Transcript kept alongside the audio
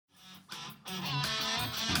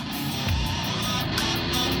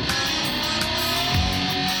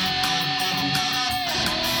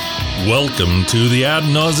Welcome to the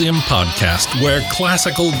Ad Nauseam Podcast, where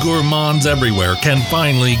classical gourmands everywhere can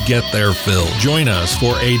finally get their fill. Join us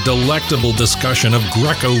for a delectable discussion of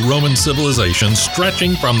Greco-Roman civilization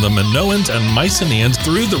stretching from the Minoans and Mycenaeans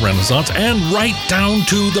through the Renaissance and right down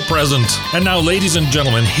to the present. And now, ladies and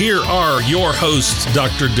gentlemen, here are your hosts,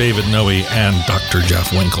 Dr. David Noe and Dr.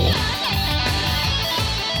 Jeff Winkle.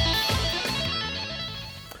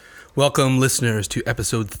 Welcome, listeners, to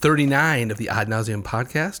episode 39 of the Ad Nauseam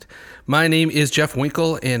Podcast. My name is Jeff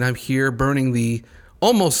Winkle, and I'm here burning the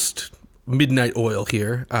almost midnight oil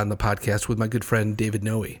here on the podcast with my good friend David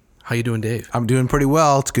Noe. How you doing, Dave? I'm doing pretty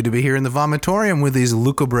well. It's good to be here in the vomitorium with these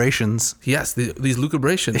lucubrations. Yes, these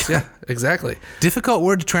lucubrations. Yeah, exactly. Difficult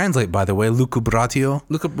word to translate, by the way, lucubratio.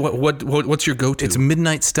 What's your go-to? It's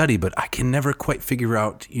midnight study, but I can never quite figure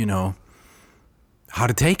out, how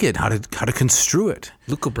to take it, how to construe it.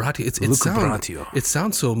 Lucubratio. It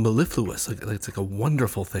sounds so mellifluous. Like it's like a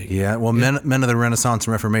wonderful thing. Yeah. Well, men of the Renaissance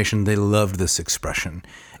and Reformation, they loved this expression.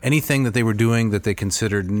 Anything that they were doing that they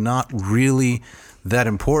considered not really that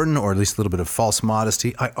important, or at least a little bit of false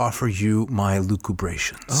modesty, I offer you my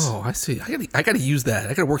lucubrations. Oh, I see. I got to use that. I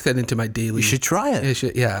got to work that into my daily. You should try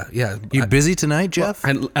it. Yeah. You busy tonight, Jeff?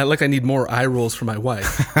 Well, I need more eye rolls for my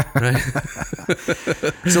wife. Right?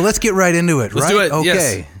 So let's get right into it. Let's right? do it. Okay.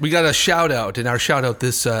 Yes. We got a shout out, and our shout out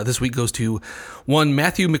this week goes to one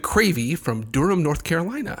Matthew McCravey from Durham, North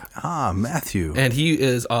Carolina. Ah, Matthew. And he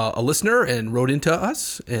is a listener and wrote into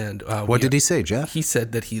us. And what did he say, Jeff? He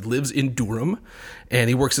said that he lives in Durham, and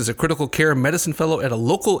he works as a critical care medicine fellow at a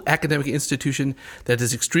local academic institution that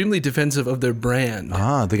is extremely defensive of their brand.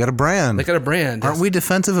 Ah, they got a brand. Aren't we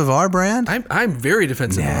defensive of our brand? I'm very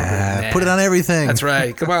defensive of our brand. Nah. Put it on everything. That's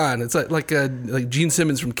right. Come on. It's like Gene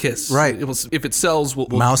Simmons from Kiss. Right. If it sells, we'll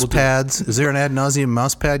mouse pads. Is there an Ad Nauseam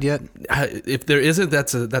mouse pad yet? If there isn't,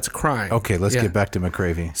 that's a crime. Okay, let's get back to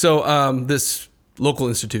McCravey. So this local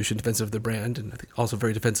institution, defensive of their brand, and I think also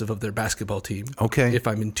very defensive of their basketball team. Okay. If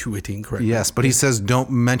I'm intuiting correctly. Yes, but he says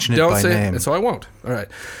don't mention it by name. So I won't. All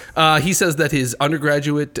right. He says that his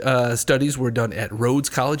undergraduate studies were done at Rhodes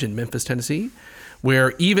College in Memphis, Tennessee,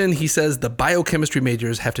 where even, he says, the biochemistry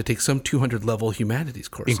majors have to take some 200-level humanities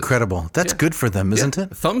courses. Incredible. That's good for them, isn't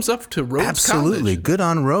it? Thumbs up to Rhodes Absolutely. College. Good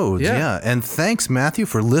on Rhodes, yeah. And thanks, Matthew,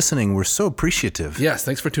 for listening. We're so appreciative. Yes,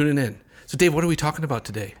 thanks for tuning in. So, Dave, what are we talking about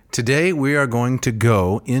today? Today, we are going to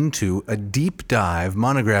go into a deep dive,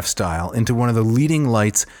 monograph style, into one of the leading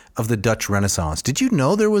lights of the Dutch Renaissance. Did you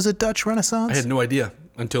know there was a Dutch Renaissance? I had no idea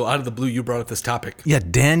until out of the blue you brought up this topic. Yeah,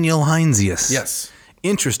 Daniel Heinsius. Yes.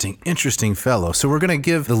 Interesting fellow. So we're going to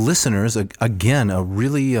give the listeners, again, a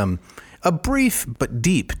really a brief but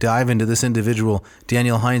deep dive into this individual,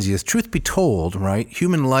 Daniel Heinsius. Truth be told, right,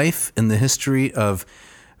 human life in the history of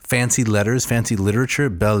fancy letters, fancy literature,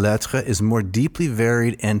 belles lettres, is more deeply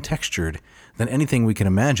varied and textured than anything we can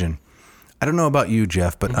imagine. I don't know about you,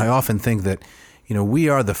 Jeff, but I often think that, we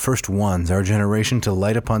are the first ones, our generation, to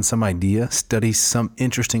light upon some idea, study some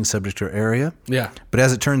interesting subject or area. Yeah. But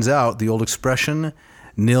as it turns out, the old expression,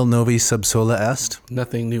 nil novi sub sola est.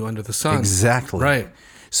 Nothing new under the sun. Exactly. Right.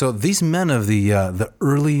 So these men of the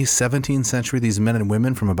early 17th century, these men and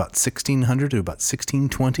women from about 1600 to about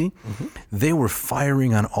 1620, they were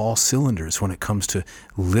firing on all cylinders when it comes to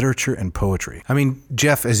literature and poetry. I mean,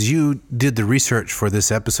 Jeff, as you did the research for this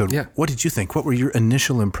episode, what did you think? What were your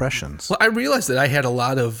initial impressions? Well, I realized that I had a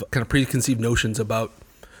lot of kind of preconceived notions about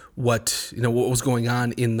what was going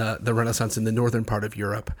on in the Renaissance in the northern part of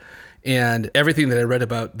Europe. And everything that I read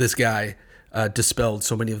about this guy dispelled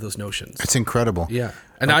so many of those notions. It's incredible. Yeah.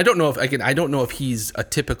 And I don't know if he's a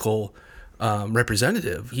typical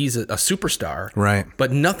representative. He's a superstar. Right.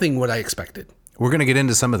 But nothing what I expected. We're going to get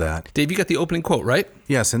into some of that. Dave, you got the opening quote, right?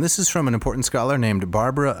 Yes, and this is from an important scholar named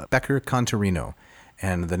Barbara Becker-Cantarino.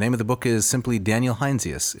 And the name of the book is simply Daniel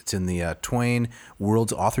Heinsius. It's in the Twain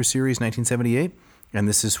World's Author Series, 1978. And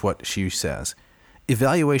this is what she says.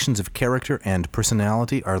 Evaluations of character and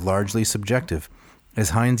personality are largely subjective.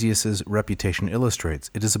 As Heinsius's reputation illustrates,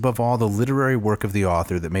 it is above all the literary work of the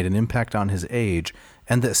author that made an impact on his age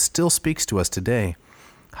and that still speaks to us today.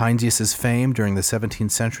 Heinsius's fame during the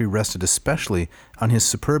 17th century rested especially on his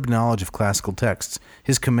superb knowledge of classical texts,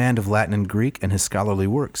 his command of Latin and Greek, and his scholarly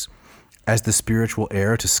works. As the spiritual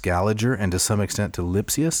heir to Scaliger and to some extent to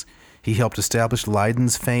Lipsius, he helped establish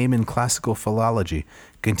Leiden's fame in classical philology,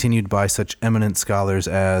 continued by such eminent scholars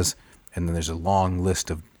as, and then there's a long list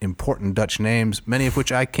of important Dutch names, many of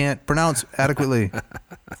which I can't pronounce adequately,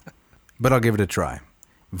 but I'll give it a try.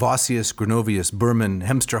 Vossius, Gronovius, Burman,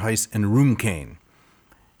 Hemsterhuis, and Roomkane.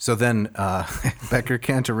 So then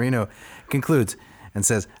Becker-Cantarino concludes, and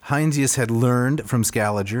says, Heinsius had learned from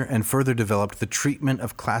Scaliger and further developed the treatment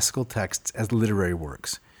of classical texts as literary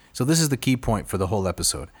works. So this is the key point for the whole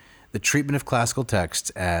episode. The treatment of classical texts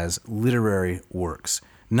as literary works,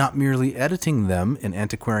 not merely editing them in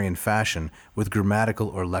antiquarian fashion with grammatical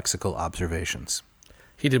or lexical observations.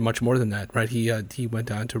 He did much more than that, right? He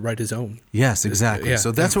went on to write his own. Yes, exactly. Yeah.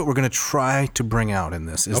 So that's what we're going to try to bring out in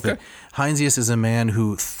this, is that Heinsius is a man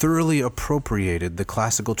who thoroughly appropriated the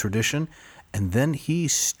classical tradition, and then he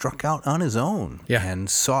struck out on his own and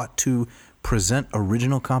sought to present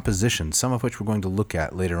original compositions, some of which we're going to look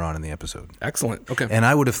at later on in the episode. Excellent. Okay. And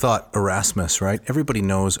I would have thought Erasmus, right? Everybody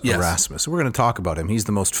knows Erasmus. So we're going to talk about him. He's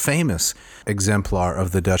the most famous exemplar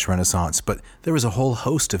of the Dutch Renaissance, but there was a whole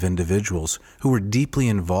host of individuals who were deeply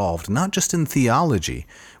involved, not just in theology,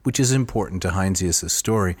 which is important to Heinsius'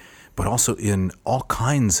 story, but also in all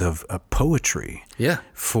kinds of poetry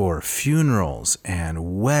for funerals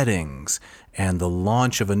and weddings and the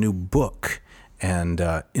launch of a new book, and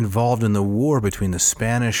involved in the war between the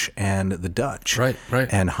Spanish and the Dutch. Right.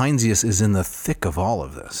 And Heinsius is in the thick of all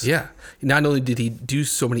of this. Yeah. Not only did he do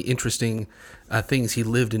so many interesting things, he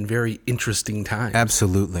lived in very interesting times.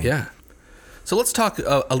 Absolutely. Yeah. So let's talk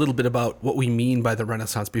a little bit about what we mean by the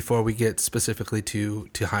Renaissance before we get specifically to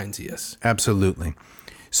Heinsius. Absolutely.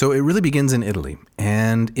 So it really begins in Italy,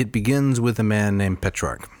 and it begins with a man named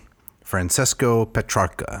Petrarch. Francesco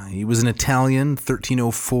Petrarca. He was an Italian,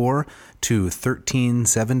 1304 to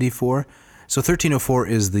 1374. So 1304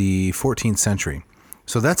 is the 14th century.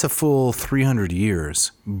 So that's a full 300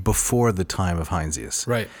 years before the time of Heinsius.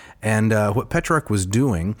 Right. And what Petrarch was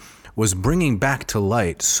doing was bringing back to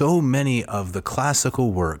light so many of the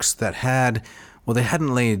classical works that they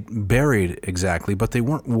hadn't laid buried exactly, but they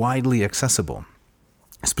weren't widely accessible.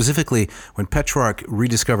 Specifically, when Petrarch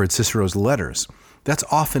rediscovered Cicero's letters, that's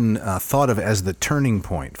often thought of as the turning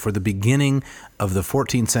point for the beginning of the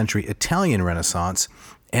 14th century Italian Renaissance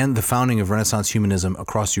and the founding of Renaissance humanism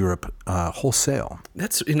across Europe wholesale.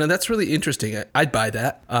 That's really interesting. I'd buy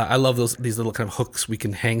that. I love these little kind of hooks we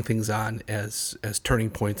can hang things on as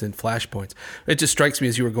turning points and flashpoints. It just strikes me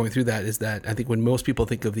as you were going through that is that I think when most people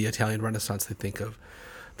think of the Italian Renaissance, they think of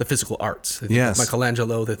the physical arts. They think of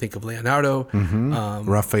Michelangelo, they think of Leonardo. Mm-hmm.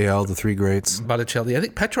 Raphael, the three greats. Botticelli. I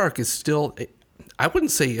think Petrarch is still, I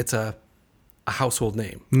wouldn't say it's a household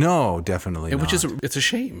name. No, definitely not. Which is it's a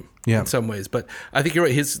shame in some ways. But I think you're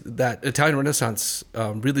right. That Italian Renaissance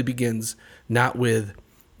really begins not with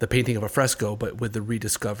the painting of a fresco, but with the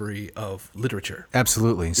rediscovery of literature.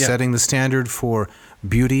 Absolutely. Setting the standard for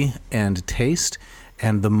beauty and taste.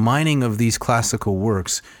 And the mining of these classical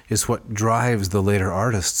works is what drives the later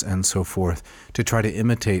artists and so forth to try to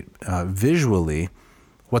imitate visually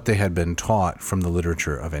what they had been taught from the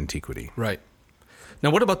literature of antiquity. Right. Now,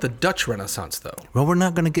 what about the Dutch Renaissance, though? Well, we're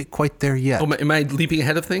not going to get quite there yet. Oh, am I leaping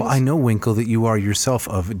ahead of things? Well, I know, Winkle, that you are yourself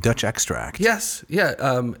of Dutch extract. Yes, yeah.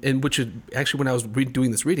 And which actually, when I was doing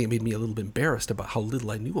this reading, it made me a little bit embarrassed about how little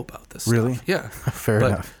I knew about this Really? stuff. Yeah. Fair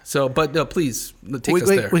enough. So, but please, take us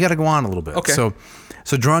there. We got to go on a little bit. Okay.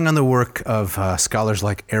 So drawing on the work of scholars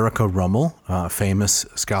like Erica Rummel, famous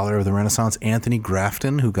scholar of the Renaissance, Anthony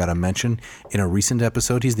Grafton, who got a mention in a recent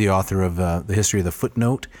episode. He's the author of The History of the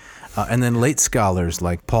Footnote. And then late scholars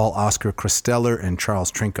like Paul Oscar Christeller and Charles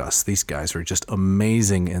Trinkas. These guys are just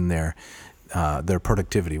amazing in their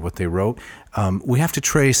productivity, what they wrote. We have to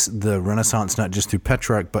trace the Renaissance not just through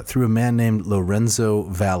Petrarch, but through a man named Lorenzo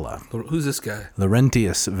Valla. Who's this guy?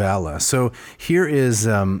 Laurentius Valla. So here is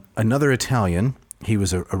another Italian. He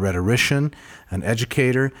was a rhetorician, an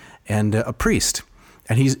educator, and a priest.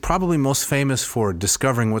 And he's probably most famous for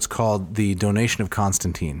discovering what's called the Donation of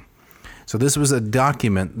Constantine. So this was a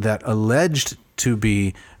document that alleged to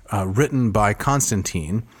be written by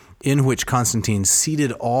Constantine, in which Constantine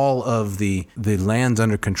ceded all of the lands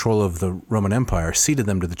under control of the Roman Empire, ceded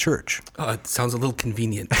them to the church. Oh, it sounds a little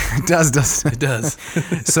convenient. It does, doesn't it? It does.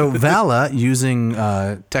 So Valla, using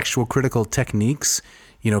textual critical techniques,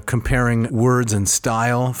 comparing words and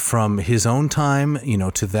style from his own time,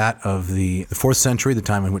 to that of the 4th century, the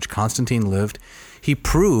time in which Constantine lived, he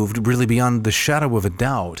proved really beyond the shadow of a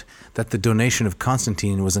doubt that the Donation of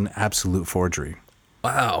Constantine was an absolute forgery.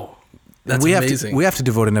 Wow. That's amazing. We have to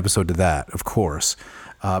devote an episode to that, of course.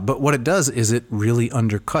 But what it does is it really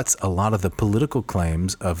undercuts a lot of the political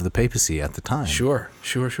claims of the papacy at the time. Sure.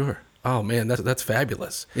 Oh man, that's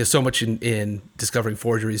fabulous. So much in discovering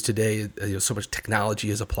forgeries today. So much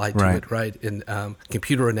technology is applied to it, right? And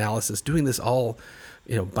computer analysis, doing this all,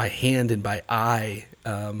 by hand and by eye.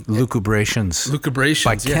 Lucubrations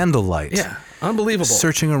by candlelight. Yeah, unbelievable.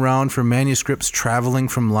 Searching around for manuscripts, traveling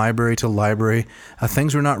from library to library.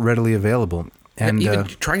 Things were not readily available. And even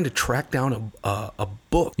trying to track down a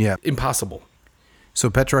book, Yeah. impossible. So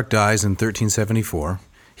Petrarch dies in 1374.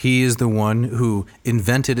 He is the one who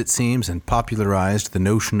invented, it seems, and popularized the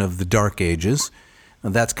notion of the Dark Ages. Now,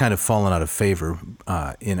 that's kind of fallen out of favor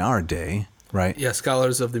in our day, right? Yeah,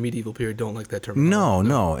 scholars of the medieval period don't like that term.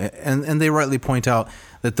 No. And they rightly point out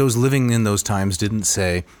that those living in those times didn't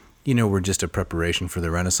say, we're just a preparation for the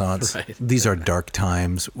Renaissance. Right. These are dark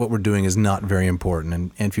times. What we're doing is not very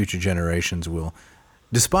important, and future generations will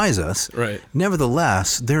despise us. Right.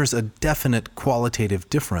 Nevertheless, there's a definite qualitative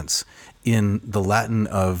difference in the Latin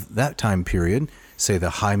of that time period, say the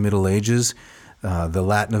High Middle Ages, the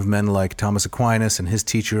Latin of men like Thomas Aquinas and his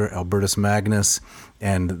teacher Albertus Magnus,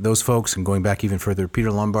 and those folks, and going back even further,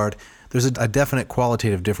 Peter Lombard. There's a definite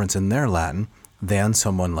qualitative difference in their Latin than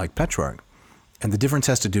someone like Petrarch. And the difference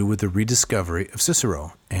has to do with the rediscovery of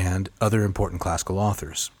Cicero and other important classical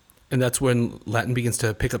authors. And that's when Latin begins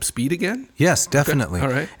to pick up speed again? Yes, definitely. Okay.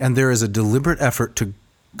 All right. And there is a deliberate effort to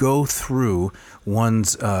go through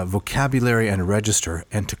one's vocabulary and register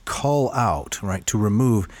and to cull out, right, to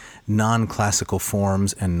remove non-classical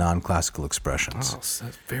forms and non-classical expressions. Oh, so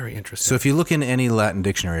that's very interesting. So if you look in any Latin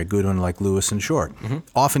dictionary, a good one like Lewis and Short,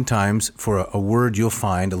 oftentimes for a word you'll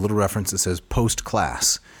find a little reference that says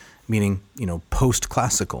post-class, meaning,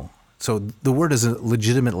 post-classical. So the word is a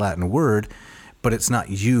legitimate Latin word, but it's not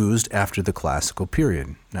used after the classical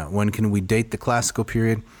period. Now, when can we date the classical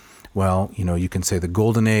period? Well, you can say the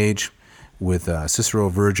Golden Age with Cicero,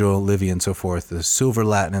 Virgil, Livy, and so forth, the Silver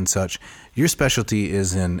Latin and such. Your specialty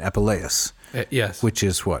is in Apuleius. Yes. Which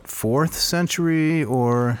is what, 4th century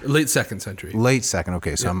or? Late 2nd century. Late 2nd,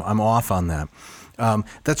 okay, so I'm off on that.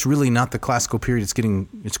 That's really not the classical period.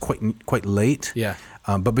 It's quite late. Yeah.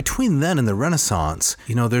 But between then and the Renaissance,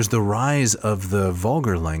 there's the rise of the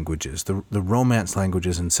vulgar languages, the Romance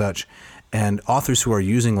languages and such. And authors who are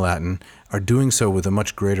using Latin are doing so with a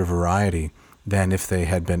much greater variety than if they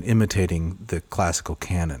had been imitating the classical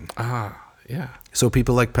canon. Yeah. So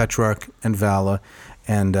people like Petrarch and Valla,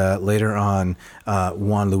 and later on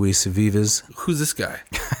Juan Luis Vives. Who's this guy?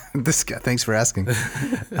 This guy, thanks for asking.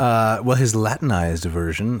 Well, his Latinized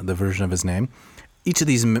version, the version of his name, each of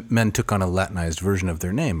these men took on a Latinized version of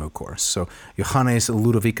their name, of course. So Johannes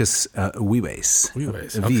Ludovicus Vives.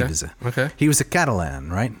 Vives. Okay. He was a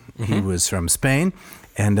Catalan, right? He was from Spain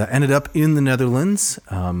and ended up in the Netherlands,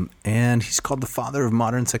 and he's called the father of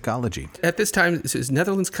modern psychology. At this time, is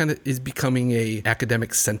Netherlands kind of is becoming a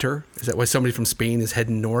academic center? Is that why somebody from Spain is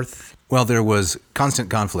heading north? Well, there was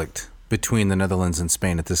constant conflict between the Netherlands and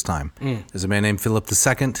Spain at this time. There's a man named Philip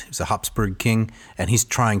II, he's a Habsburg king, and he's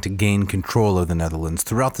trying to gain control of the Netherlands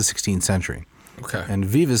throughout the 16th century. Okay. And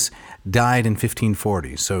Vives died in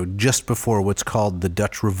 1540, so just before what's called the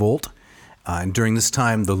Dutch Revolt. And during this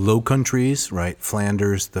time, the Low Countries, right,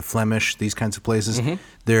 Flanders, the Flemish, these kinds of places,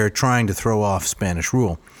 they're trying to throw off Spanish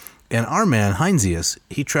rule. And our man, Heinsius,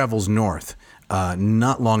 he travels north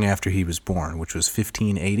not long after he was born, which was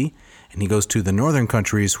 1580. And he goes to the northern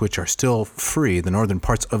countries, which are still free, the northern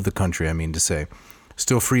parts of the country, I mean to say,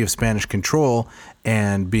 still free of Spanish control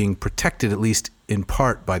and being protected, at least in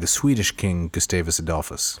part, by the Swedish king Gustavus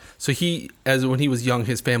Adolphus. So when he was young,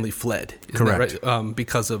 his family fled. Isn't Correct. that right?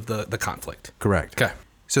 Because of the conflict. Correct. Okay.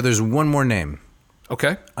 So there's one more name,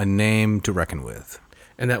 Okay. a name to reckon with.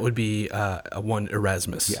 And that would be one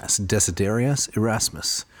Erasmus. Yes, Desiderius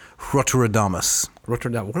Erasmus, Rotterdamus.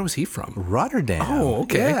 Rotterdam. Where was he from? Rotterdam. Oh,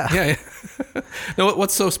 okay. Yeah. Now,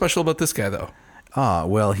 what's so special about this guy, though?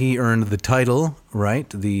 Well, he earned the title, right,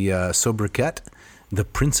 the sobriquet, the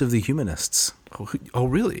Prince of the Humanists. Oh,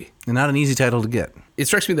 really? And not an easy title to get. It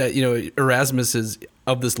strikes me that, Erasmus is,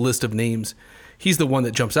 of this list of names, he's the one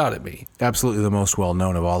that jumps out at me. Absolutely the most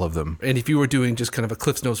well-known of all of them. And if you were doing just kind of a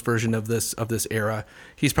Cliff's Notes version of this era,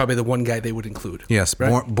 he's probably the one guy they would include. Yes, right?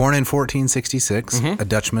 born in 1466, a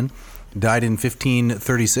Dutchman, died in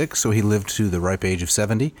 1536, so he lived to the ripe age of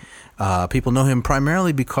 70. People know him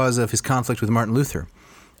primarily because of his conflict with Martin Luther.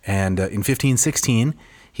 And in 1516,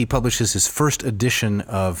 he publishes his first edition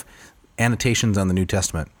of Annotations on the New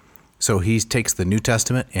Testament. So he takes the New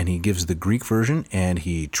Testament and he gives the Greek version and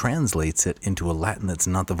he translates it into a Latin that's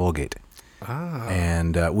not the Vulgate.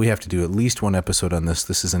 And we have to do at least one episode on this.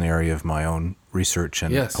 This is an area of my own research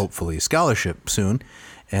and hopefully scholarship soon.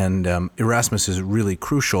 And Erasmus is really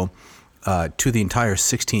crucial to the entire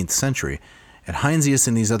 16th century. And Heinsius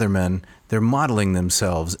and these other men, they're modeling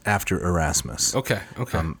themselves after Erasmus. Okay.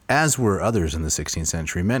 As were others in the 16th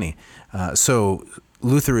century, many. So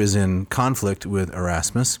Luther is in conflict with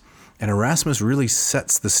Erasmus, and Erasmus really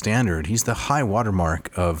sets the standard. He's the high watermark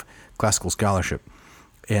of classical scholarship.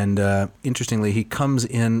 And interestingly, he comes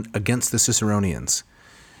in against the Ciceronians.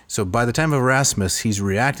 So by the time of Erasmus, he's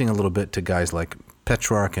reacting a little bit to guys like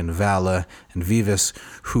Petrarch and Valla and Vives,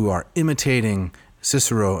 who are imitating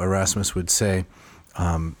Cicero, Erasmus would say,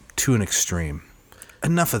 to an extreme.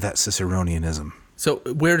 Enough of that Ciceronianism. So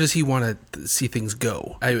where does he want to see things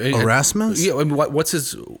go? Erasmus? Yeah, I mean,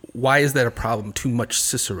 why is that a problem? Too much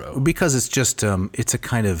Cicero? Because it's just, it's a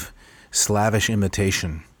kind of slavish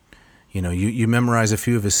imitation. You know, you memorize a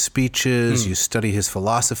few of his speeches, you study his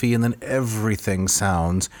philosophy, and then everything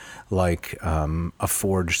sounds like a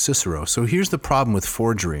forged Cicero. So here's the problem with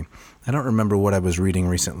forgery. I don't remember what I was reading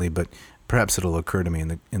recently, but perhaps it'll occur to me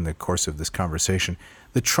in the course of this conversation.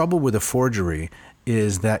 The trouble with a forgery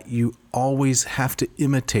is that you always have to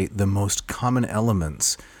imitate the most common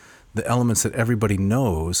elements, the elements that everybody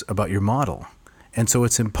knows about your model. And so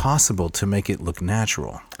it's impossible to make it look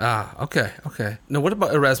natural. Okay. Now, what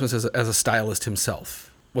about Erasmus as a stylist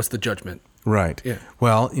himself? What's the judgment? Right. Yeah.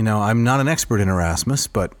 Well, I'm not an expert in Erasmus,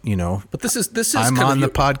 but But this is. I'm kind on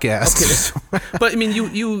of the podcast. Okay. But I mean,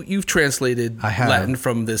 you've translated I have. Latin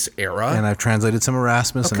from this era, And I've translated some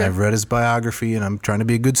Erasmus, and Okay. I've read his biography, and I'm trying to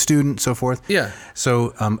be a good student, so forth. Yeah.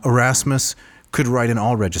 So Erasmus could write in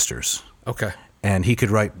all registers, Okay. and he could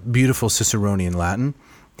write beautiful Ciceronian Latin.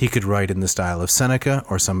 He could write in the style of Seneca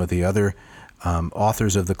or some of the other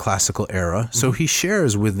authors of the classical era. So he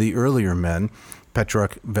shares with the earlier men,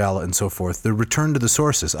 Petrarch, Valla, and so forth, the return to the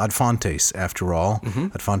sources, ad fontes, after all,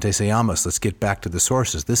 ad fontes eamus, let's get back to the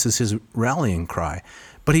sources. This is his rallying cry.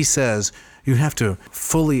 But he says you have to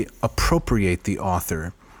fully appropriate the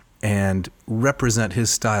author and represent his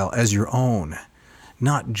style as your own,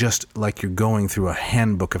 not just like you're going through a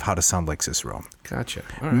handbook of how to sound like Cicero. Gotcha.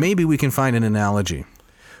 All right. Maybe we can find an analogy.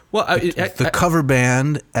 Well, The cover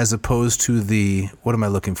band as opposed to what am I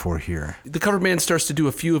looking for here? the cover band starts to do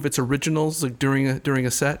a few of its originals like during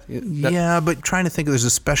a set. Yeah, but trying to think, there's a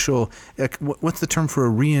special, what's the term for a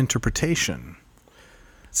reinterpretation?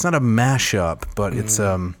 It's not a mashup, but it's, do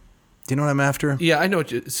you know what I'm after? Yeah, I know.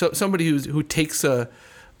 So somebody who takes a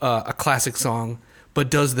classic song but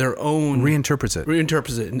does their own Reinterprets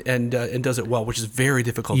it. and does it well, which is very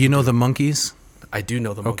difficult. You know the Monkees? I do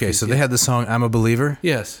know the Monkees. Okay, so they had the song I'm a Believer?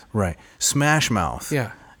 Yes. Right. Smash Mouth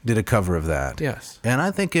Yeah. did a cover of that. Yes. And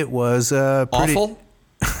I think it was pretty... Awful.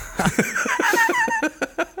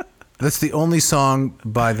 That's the only song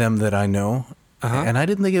by them that I know, and I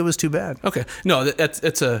didn't think it was too bad. Okay. No,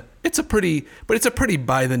 it's a pretty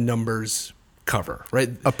by the numbers cover, right?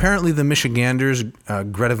 Apparently the Michiganders,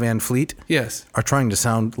 Greta Van Fleet, Yes. are trying to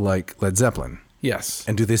sound like Led Zeppelin. Yes.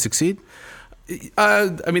 And do they succeed?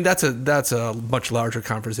 I mean, that's a much larger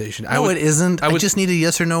conversation. No, it isn't. I just need a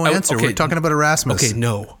yes or no answer. okay. We're talking about Erasmus. Okay,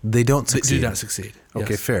 no. They don't They succeed. do not succeed.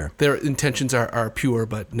 Okay, Yes. fair. Their intentions are pure,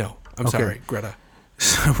 but no. I'm Okay. sorry, Greta.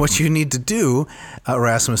 So what you need to do,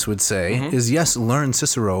 Erasmus would say, is yes, learn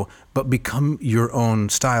Cicero, but become your own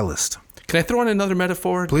stylist. Can I throw in another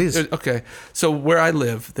metaphor? Please. Okay. So where I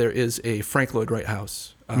live, there is a Frank Lloyd Wright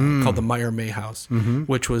house called the Meyer May House,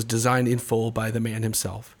 which was designed in full by the man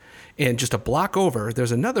himself. And just a block over,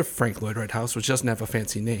 there's another Frank Lloyd Wright house, which doesn't have a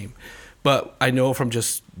fancy name. But I know from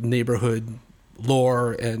just neighborhood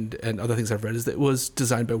lore and other things I've read is that it was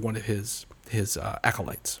designed by one of his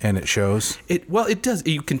acolytes. And it shows. It does.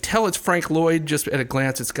 You can tell it's Frank Lloyd just at a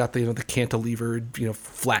glance. It's got the cantilevered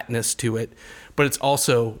flatness to it, but it's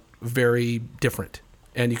also very different.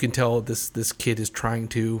 And you can tell this kid is trying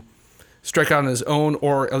to strike out on his own,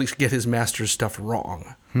 or at least get his master's stuff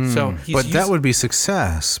wrong. So, That would be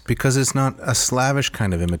success because it's not a Slavish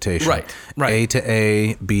kind of imitation. Right. A to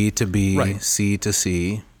A, B to B, Right. C to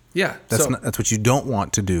C. yeah. That's what you don't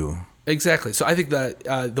want to do. Exactly. So I think that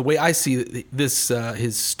the way I see this,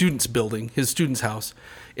 his student's house,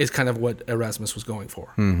 is kind of what Erasmus was going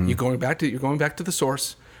for. Mm-hmm. You're going back to the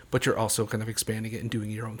source, but you're also kind of expanding it and doing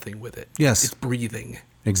your own thing with it. Yes. It's breathing.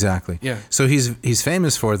 Exactly. Yeah. So he's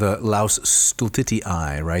famous for the Laus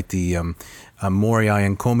Stultitii, right? The Moriae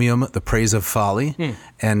Encomium, the praise of folly.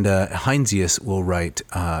 And Heinsius will write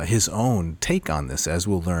his own take on this, as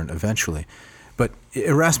we'll learn eventually. But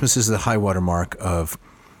Erasmus is the high water mark of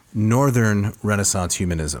Northern Renaissance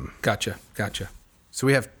humanism. Gotcha. So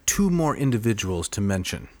we have two more individuals to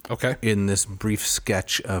mention Okay. in this brief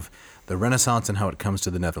sketch of the Renaissance and how it comes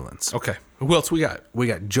to the Netherlands. Okay. Who else we got? We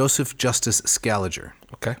got Joseph Justus Scaliger.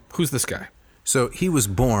 Okay. Who's this guy? So he was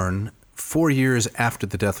born 4 years after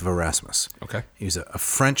the death of Erasmus. Okay. He was a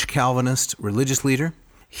French Calvinist religious leader.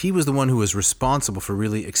 He was the one who was responsible for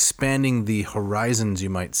really expanding the horizons, you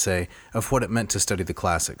might say, of what it meant to study the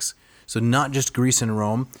classics. So not just Greece and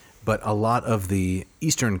Rome, but a lot of the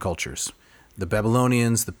Eastern cultures. The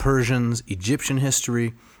Babylonians, the Persians, Egyptian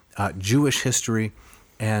history, Jewish history,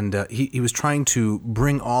 And he was trying to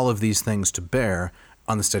bring all of these things to bear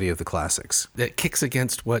on the study of the classics. That kicks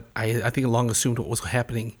against what I think long assumed what was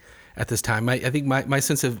happening at this time. I think my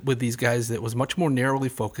sense of with these guys, that it was much more narrowly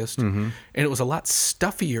focused, and it was a lot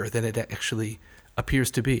stuffier than it actually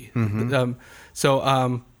appears to be.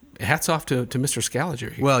 Hats off to Mr.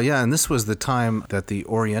 Scaliger here. Well, yeah, and this was the time that the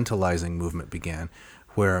Orientalizing movement began,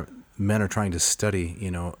 where men are trying to study,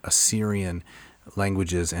 Assyrian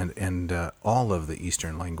languages and all of the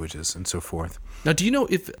Eastern languages and so forth. Now, do you know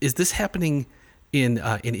is this happening in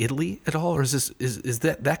Italy at all, or is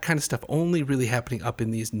that kind of stuff only really happening up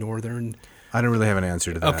in these northern? I don't really have an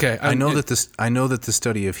answer to that. Okay, I know that the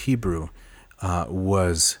study of Hebrew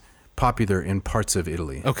was popular in parts of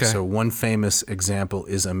Italy. Okay. So one famous example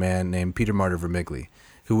is a man named Peter Martyr Vermigli,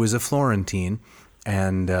 who was a Florentine,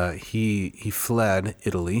 and he fled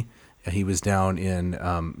Italy. He was down in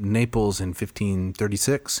Naples in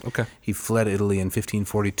 1536. Okay. He fled Italy in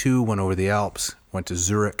 1542, went over the Alps, went to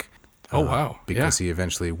Zurich. Oh, wow. Because he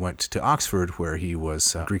eventually went to Oxford, where he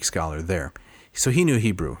was a Greek scholar there. So he knew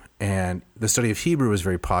Hebrew, and the study of Hebrew was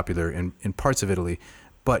very popular in parts of Italy.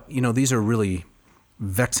 But, these are really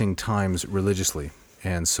vexing times religiously.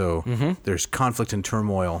 And so there's conflict and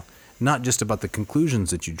turmoil, not just about the conclusions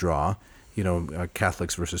that you draw,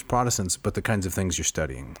 Catholics versus Protestants, but the kinds of things you're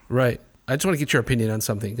studying. Right. I just want to get your opinion on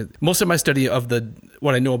something. Most of my study of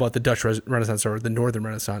what I know about the Dutch Renaissance or the Northern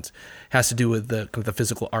Renaissance has to do with the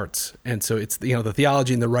physical arts. And so it's, the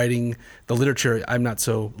theology and the writing, the literature, I'm not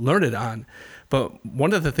so learned on. But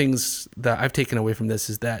one of the things that I've taken away from this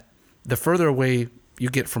is that the further away you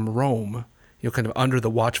get from Rome, kind of under the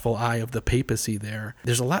watchful eye of the papacy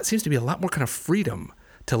seems to be a lot more kind of freedom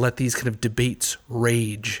to let these kind of debates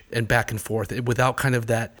rage and back and forth without kind of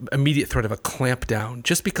that immediate threat of a clampdown,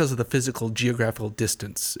 just because of the physical geographical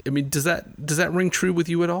distance. I mean, does that ring true with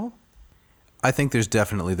you at all? I think there's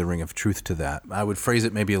definitely the ring of truth to that. I would phrase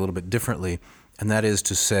it maybe a little bit differently, and that is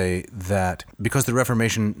to say that because the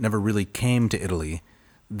Reformation never really came to Italy,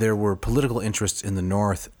 there were political interests in the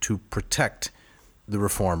north to protect the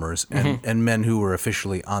reformers and men who were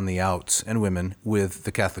officially on the outs, and women, with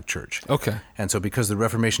the Catholic Church. Okay. And so because the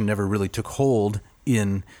Reformation never really took hold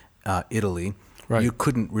in Italy, right, you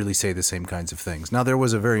couldn't really say the same kinds of things. Now, there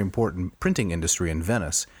was a very important printing industry in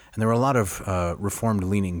Venice, and there were a lot of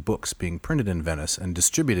reformed-leaning books being printed in Venice and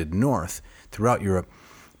distributed north throughout Europe,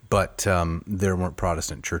 but there weren't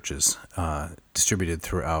Protestant churches distributed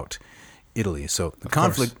throughout Italy. So the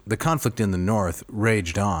conflict in the north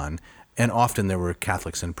raged on, and often there were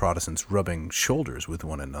Catholics and Protestants rubbing shoulders with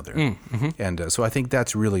one another. And so I think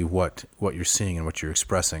that's really what you're seeing and what you're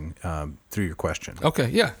expressing through your question. Okay,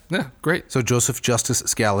 yeah, great. So Joseph Justus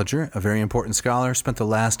Scaliger, a very important scholar, spent the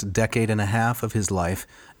last decade and a half of his life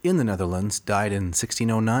in the Netherlands, died in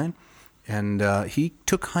 1609, and he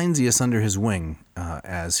took Heinsius under his wing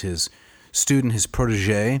as his student, his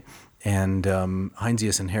protege, and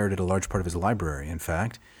Heinsius inherited a large part of his library, in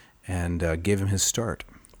fact, and gave him his start.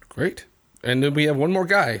 Great. And then we have one more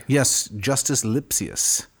guy. Yes, Justus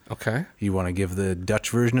Lipsius. Okay. You want to give the Dutch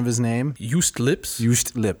version of his name? Just Lips?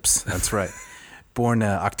 Just Lips, that's right. Born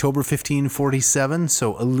October 1547,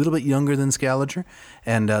 so a little bit younger than Scaliger.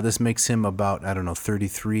 And this makes him about,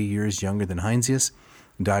 33 years younger than Heinsius.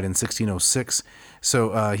 Died in 1606.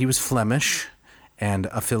 So he was Flemish and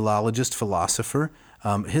a philologist, philosopher.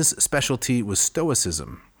 His specialty was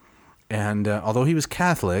Stoicism. And although he was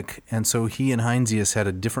Catholic, and so he and Heinsius had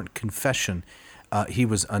a different confession, he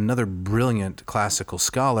was another brilliant classical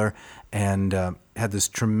scholar and had this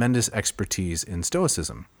tremendous expertise in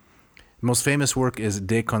Stoicism. Most famous work is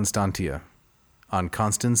De Constantia, on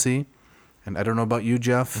constancy. And I don't know about you,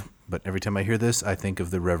 Jeff, but every time I hear this, I think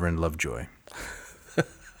of the Reverend Lovejoy.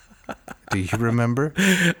 Do you remember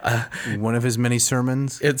one of his many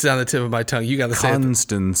sermons? It's on the tip of my tongue. You got to say it.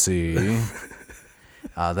 Constancy.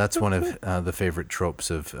 That's one of the favorite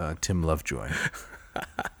tropes of Tim Lovejoy.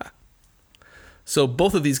 So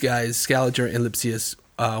both of these guys, Scaliger and Lipsius,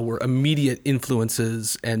 were immediate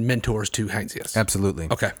influences and mentors to Heinsius. Absolutely.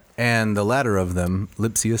 Okay. And the latter of them,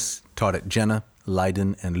 Lipsius, taught at Jena,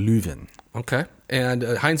 Leiden, and Leuven. Okay. And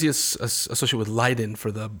Heinsius associated with Leiden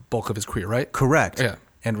for the bulk of his career, right? Correct. Yeah.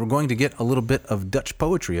 And we're going to get a little bit of Dutch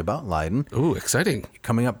poetry about Leiden. Ooh, exciting.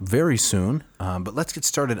 Coming up very soon. But let's get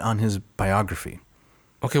started on his biography.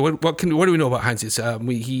 Okay, what do we know about Heinsius?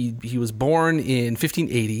 He was born in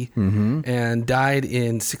 1580 and died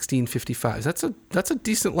in 1655. That's a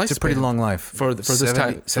decent lifespan. It's a pretty long life for this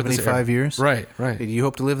time. 75 years. Right. Do you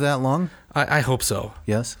hope to live that long? I hope so.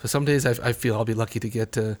 Yes. For some days I feel I'll be lucky to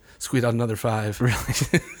get to squeeze out another 5.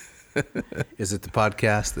 Really? Is it the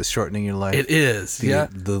podcast that's shortening your life? It is, yeah.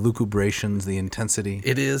 The lucubrations, the intensity.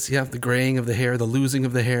 It is, yeah. The graying of the hair, the losing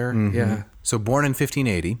of the hair, yeah. So born in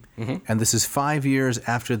 1580, and this is 5 years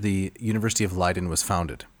after the University of Leiden was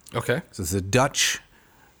founded. Okay. So it's a Dutch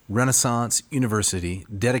Renaissance university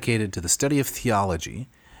dedicated to the study of theology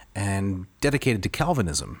and dedicated to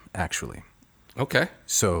Calvinism, actually. Okay.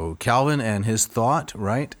 So Calvin and his thought,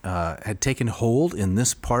 right, had taken hold in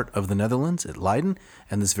this part of the Netherlands at Leiden,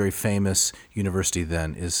 and this very famous university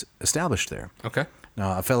then is established there. Okay.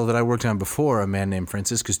 Now, a fellow that I worked on before, a man named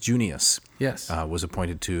Franciscus Junius, Yes. was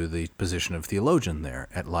appointed to the position of theologian there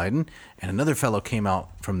at Leiden, and another fellow came out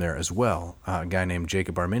from there as well, a guy named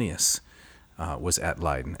Jacob Arminius was at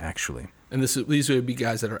Leiden, actually. And these would be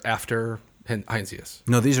guys that are after Heinsius.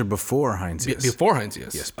 No, these are before Heinsius. Before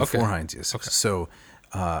Heinsius. Yes, before Okay. Heinsius. Okay. So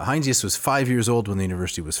Heinsius was 5 years old when the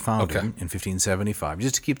university was founded Okay. in 1575,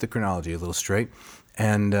 just to keep the chronology a little straight.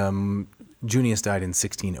 And Junius died in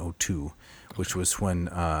 1602, which was when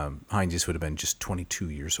Heinsius would have been just 22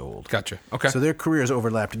 years old. Gotcha. Okay. So their careers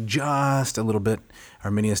overlapped just a little bit.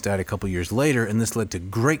 Arminius died a couple years later, and this led to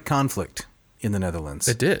great conflict in the Netherlands.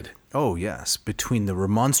 It did. Oh, yes, between the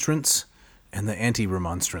Remonstrants and the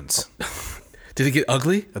Anti-Remonstrants. Did it get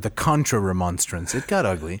ugly? The Contra-Remonstrants. It got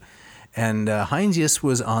ugly. And Heinsius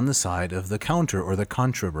was on the side of the Counter or the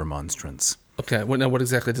Contra-Remonstrants. Okay. Now, what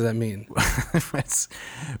exactly does that mean?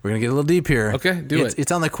 We're going to get a little deep here. Okay, do it.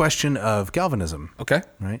 It's on the question of Calvinism. Okay.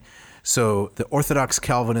 Right? So the Orthodox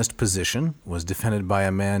Calvinist position was defended by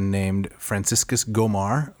a man named Franciscus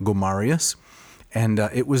Gomarius. And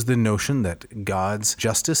it was the notion that God's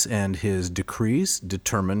justice and his decrees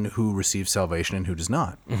determine who receives salvation and who does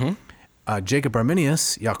not. Jacob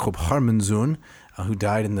Arminius, Jacob Harmenzoon, who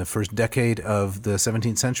died in the first decade of the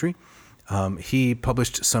 17th century, he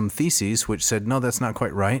published some theses which said, no, that's not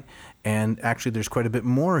quite right. And actually, there's quite a bit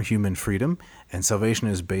more human freedom, and salvation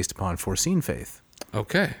is based upon foreseen faith.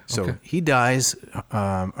 Okay. So he dies,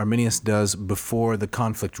 Arminius does, before the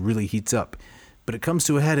conflict really heats up. But it comes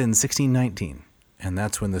to a head in 1619. And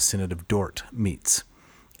that's when the Synod of Dort meets.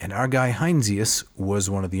 And our guy Heinsius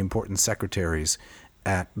was one of the important secretaries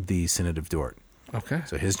at the Synod of Dort. Okay.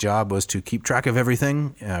 So his job was to keep track of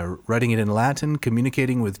everything, writing it in Latin,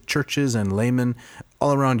 communicating with churches and laymen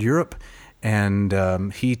all around Europe.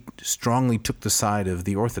 And he strongly took the side of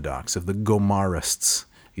the Orthodox, of the Gomarists,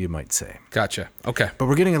 you might say. Gotcha. Okay. But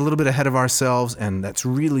we're getting a little bit ahead of ourselves, and that's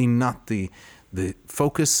really not the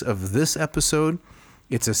focus of this episode.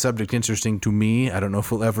 It's a subject interesting to me. I don't know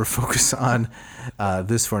if we'll ever focus on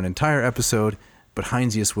this for an entire episode, but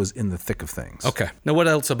Heinsius was in the thick of things. Okay. Now, what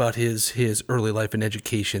else about his early life and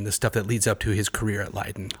education, the stuff that leads up to his career at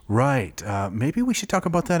Leiden? Right. Maybe we should talk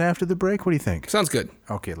about that after the break. What do you think? Sounds good.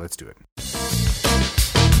 Okay, let's do it.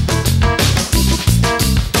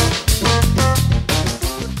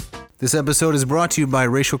 This episode is brought to you by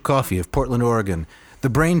Ratio Coffee of Portland, Oregon. The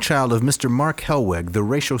brainchild of Mr. Mark Helweg, the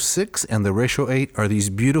Ratio 6 and the Ratio 8 are these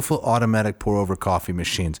beautiful automatic pour-over coffee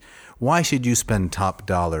machines. Why should you spend top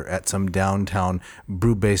dollar at some downtown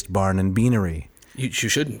brew-based barn and beanery? You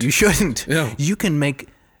shouldn't. You shouldn't. No. You can make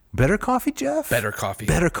better coffee, Jeff? Better coffee.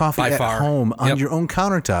 Better coffee By at far. home on Yep. your own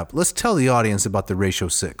countertop. Let's tell the audience about the Ratio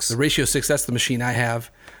 6. The Ratio 6, that's the machine I have.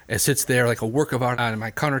 It sits there like a work of art on my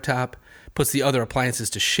countertop, puts the other appliances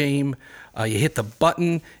to shame. You hit the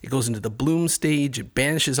button, it goes into the bloom stage, it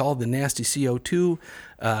banishes all the nasty CO2.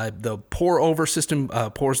 The pour-over system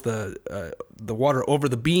pours the water over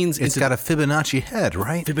the beans. It's got a Fibonacci head,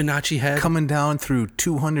 right? Fibonacci head. Coming down through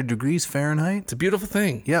 200 degrees Fahrenheit. It's a beautiful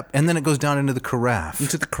thing. Yep, and then it goes down into the carafe.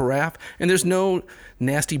 Into the carafe. And there's no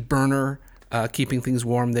nasty burner keeping things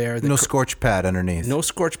warm there. No scorch pad underneath. No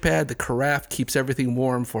scorch pad. The carafe keeps everything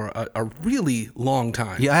warm for a really long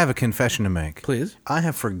time. Yeah, I have a confession to make. Please. I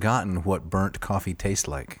have forgotten what burnt coffee tastes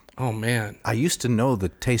like. Oh, man. I used to know the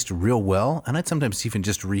taste real well, and I'd sometimes even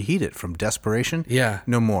just reheat it from desperation. Yeah.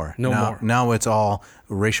 No more. No more. Now it's all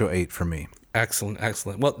Ratio 8 for me. Excellent,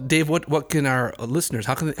 excellent. Well, Dave, what can our listeners,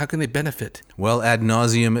 how can they benefit? Well, ad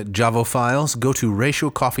nauseum Javophiles, go to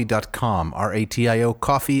ratiocoffee.com, RATIO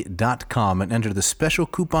coffee.com, and enter the special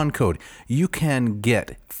coupon code. You can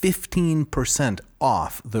get 15%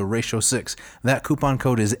 off the Ratio 6. That coupon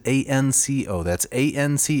code is ANCO. That's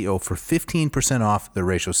ANCO for 15% off the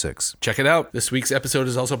Ratio 6. Check it out. This week's episode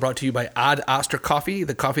is also brought to you by Ad Astra Coffee,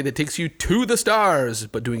 the coffee that takes you to the stars,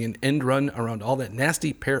 but doing an end run around all that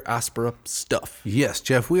nasty Per Aspera stuff. Yes,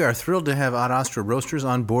 Jeff, we are thrilled to have Ad Astra Roasters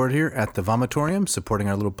on board here at the Vomitorium, supporting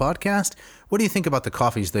our little podcast. What do you think about the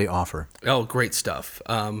coffees they offer? Oh, great stuff.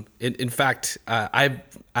 In fact, I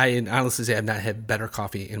honestly say I've not had better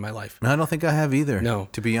coffee in my life. No, I don't think I have either. No.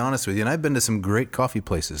 To be honest with you. And I've been to some great coffee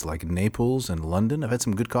places like Naples and London. I've had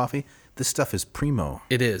some good coffee. This stuff is primo.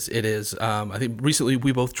 It is. I think recently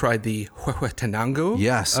we both tried the Huehuetenango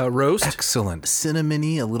Yes. roast. Excellent.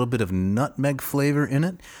 Cinnamony, a little bit of nutmeg flavor in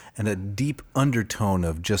it, and a deep undertone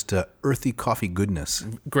of just earthy coffee goodness.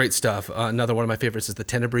 Great stuff. Another one of my favorites is the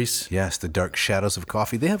Tenebris. Yes, the dark shadows of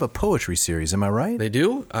coffee. They have a poetry series, am I right? They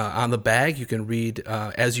do. On the bag, you can read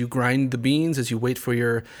as you grind the beans, as you wait for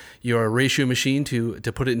your ratio machine to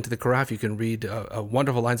put it into the carafe, you can read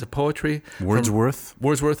wonderful lines of poetry. Wordsworth.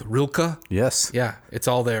 Rilke. Yes. Yeah, it's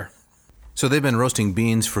all there. So they've been roasting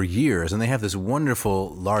beans for years, and they have this wonderful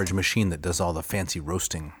large machine that does all the fancy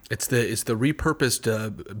roasting. It's the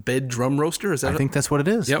repurposed bed drum roaster. Is that I think that's what it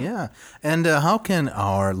is. Yep. Yeah. And how can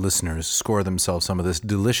our listeners score themselves some of this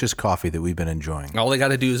delicious coffee that we've been enjoying? All they got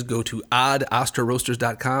to do is go to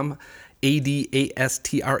adastraroasters.com,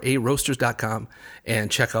 ADASTRA roasters.com, and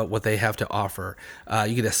check out what they have to offer.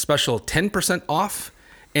 You get a special 10% off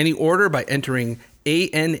any order by entering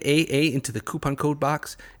ANAA into the coupon code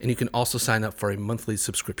box, and you can also sign up for a monthly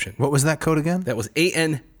subscription. What was that code again? That was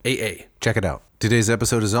ANAA. Check it out. Today's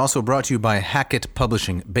episode is also brought to you by Hackett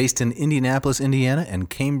Publishing, based in Indianapolis, Indiana,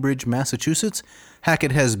 and Cambridge, Massachusetts.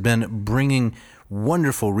 Hackett has been bringing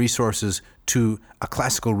wonderful resources to a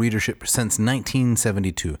classical readership since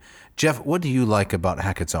 1972. Jeff, what do you like about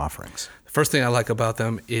Hackett's offerings? The first thing I like about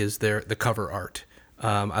them is the cover art.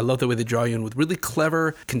 I love the way they draw you in with really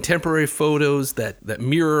clever contemporary photos that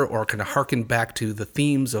mirror or kind of harken back to the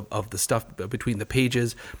themes of the stuff between the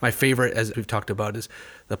pages. My favorite, as we've talked about, is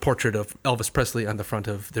the portrait of Elvis Presley on the front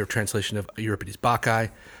of their translation of Euripides' Bacchae.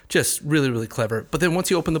 Just really, really clever. But then once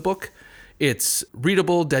you open the book, it's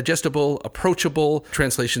readable, digestible, approachable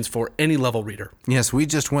translations for any level reader. Yes, we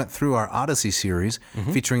just went through our Odyssey series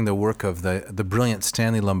featuring the work of the brilliant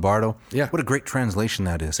Stanley Lombardo. Yeah. What a great translation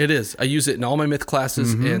that is. It is. I use it in all my myth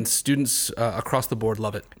classes, and students across the board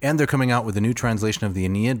love it. And they're coming out with a new translation of the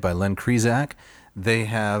Aeneid by Len Krizak. They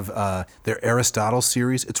have their Aristotle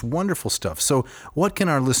series. It's wonderful stuff. So what can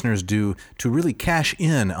our listeners do to really cash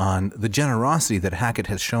in on the generosity that Hackett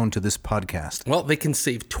has shown to this podcast? Well, they can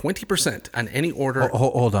save 20% on any order.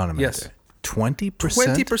 Hold on a minute. Yes. 20%?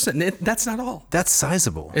 20%. That's not all. That's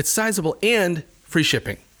sizable. It's sizable and free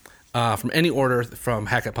shipping from any order from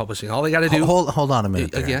Hackett Publishing. All they got to do. Hold on a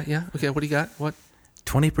minute there. Yeah. Okay, what do you got? What?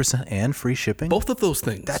 20% and free shipping? Both of those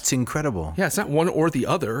things. That's incredible. Yeah, it's not one or the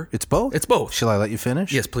other. It's both? It's both. Shall I let you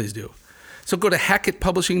finish? Yes, please do. So go to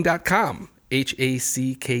hackettpublishing.com,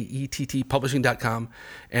 HACKETT publishing.com,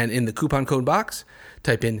 and in the coupon code box,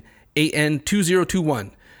 type in AN2021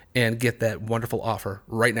 and get that wonderful offer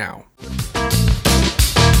right now.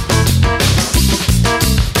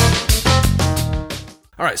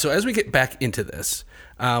 All right, so as we get back into this,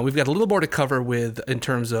 we've got a little more to cover in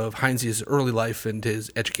terms of Heinz's early life and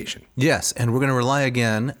his education. Yes, and we're going to rely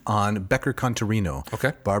again on Becker Contarino.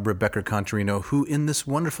 Okay. Barbara Becker Contarino, who in this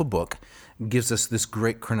wonderful book gives us this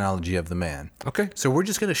great chronology of the man. Okay. So we're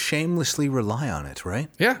just going to shamelessly rely on it, right?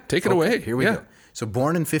 Yeah, take it away. Here we go. So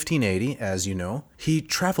born in 1580, as you know, he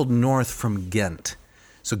traveled north from Ghent.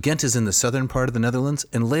 So Ghent is in the southern part of the Netherlands,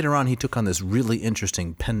 and later on he took on this really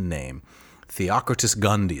interesting pen name, Theocritus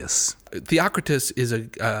Gondius. Theocritus is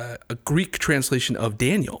a Greek translation of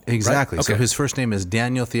Daniel. Exactly. Right? So Okay. his first name is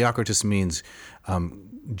Daniel. Theocritus means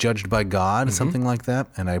judged by God, something like that.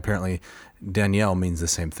 And apparently Daniel means the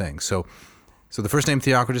same thing. So the first name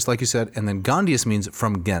Theocritus, like you said, and then Gondius means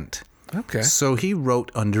from Ghent. Okay. So he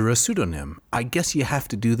wrote under a pseudonym. I guess you have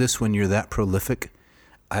to do this when you're that prolific.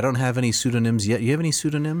 I don't have any pseudonyms yet. You have any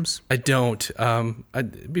pseudonyms? I don't.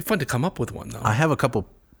 It'd be fun to come up with one, though. I have a couple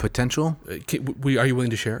potential. Are you willing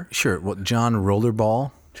to share? Sure. Well, John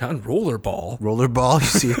Rollerball. John Rollerball. Rollerball. You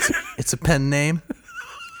see, it's a pen name.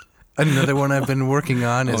 Another one I've been working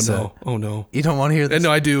on is... Oh, no. You don't want to hear this?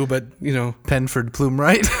 No, I do, but, you know. Penford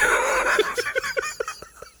Plumright.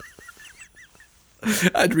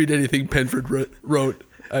 I'd read anything Penford wrote.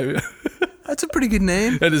 That's a pretty good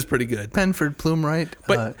name. That is pretty good. Penford Plumright.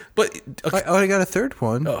 But okay. I got a third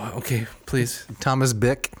one. Oh, okay, please. Thomas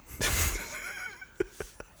Bick.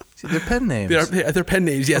 See, they're pen names. They're pen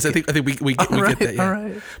names. Yes, okay. I think we get that. Yeah. All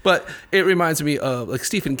right. But it reminds me of like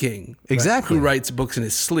Stephen King. Exactly. Right, who writes books in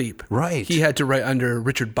his sleep. Right. He had to write under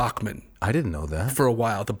Richard Bachman. I didn't know that. For a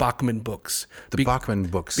while, the Bachman books. Bachman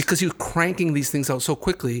books. Because he was cranking these things out so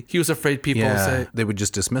quickly, he was afraid people would say... they would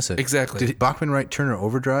just dismiss it. Exactly. Did Bachman write Turner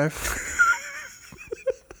Overdrive?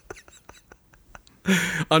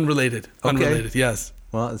 Unrelated. Okay. Unrelated, yes.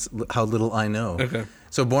 Well, it's how little I know. Okay.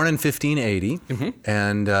 So born in 1580,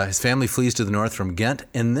 and his family flees to the north from Ghent,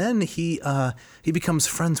 and then he becomes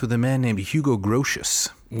friends with a man named Hugo Grotius.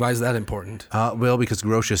 Why is that important? Well, because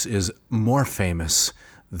Grotius is more famous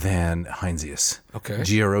than Heinsius. Okay.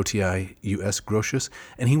 Grotius, Grotius,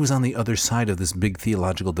 and he was on the other side of this big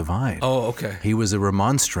theological divide. Oh, okay. He was a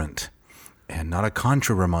remonstrant, and not a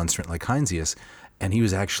contra-remonstrant like Heinsius, and he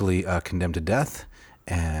was actually condemned to death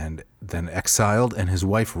and then exiled, and his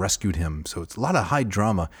wife rescued him. So it's a lot of high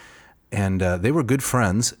drama. And they were good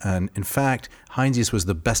friends. And in fact, Heinsius was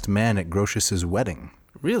the best man at Grotius's wedding.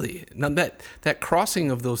 Really? Now that crossing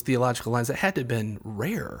of those theological lines, that had to have been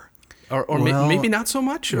rare. Or Well, maybe not so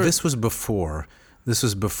much? Or? This was before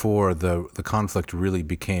the conflict really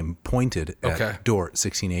became pointed at Dort,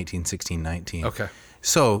 1618, 1619. Okay.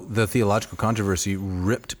 So the theological controversy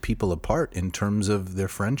ripped people apart in terms of their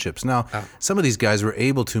friendships. Now, some of these guys were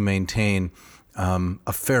able to maintain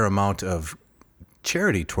a fair amount of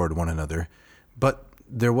charity toward one another, but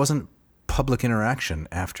there wasn't public interaction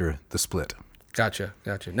after the split. Gotcha.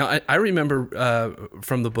 Now, I remember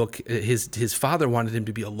from the book, his father wanted him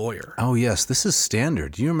to be a lawyer. Oh, yes, this is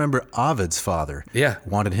standard. You remember Ovid's father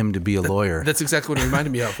wanted him to be a lawyer. That's exactly what it reminded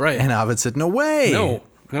me of, right? And Ovid said, no way.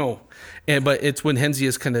 No. But it's when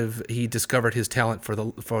Heinsius he discovered his talent for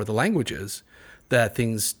the languages that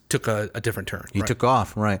things took a different turn. He took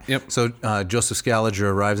off, right. Yep. So Joseph Scaliger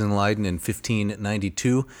arrives in Leiden in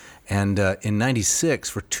 1592, and in 96,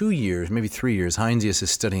 for 2 years, maybe 3 years, Heinsius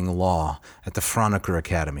is studying law at the Franeker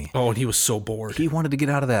Academy. Oh, and he was so bored. He wanted to get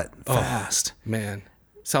out of that fast. Man,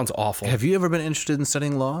 sounds awful. Have you ever been interested in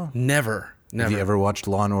studying law? Never. Have you ever watched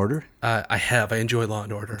Law and Order? I have. I enjoy Law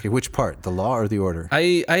and Order. Okay, which part, the law or the order?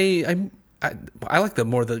 I like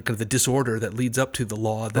the disorder that leads up to the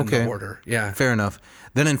law than the order. Yeah. Fair enough.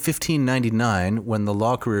 Then in 1599, when the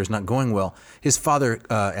law career is not going well, his father,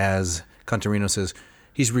 as Cantarino says,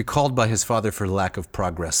 he's recalled by his father for lack of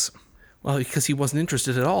progress. Well, because he wasn't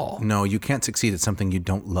interested at all. No, you can't succeed at something you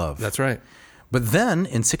don't love. That's right. But then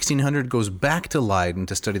in 1600 goes back to Leiden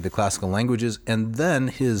to study the classical languages, and then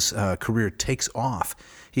his career takes off.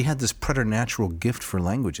 He had this preternatural gift for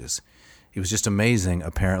languages. He was just amazing,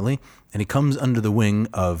 apparently, and he comes under the wing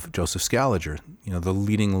of Joseph Scaliger, the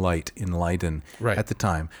leading light in Leiden at the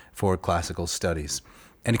time for classical studies.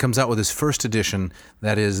 And he comes out with his first edition,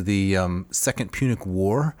 that is the Second Punic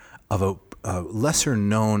War, of a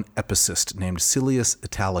lesser-known epicist named Silius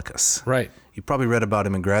Italicus. Right. You probably read about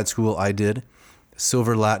him in grad school. I did.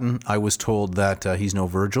 Silver Latin, I was told that he's no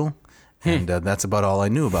Virgil, and that's about all I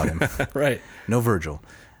knew about him. Right. No Virgil.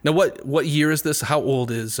 Now, what year is this? How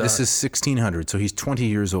old is... This is 1600, so he's 20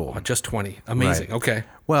 years old. Just 20. Amazing. Right. Okay.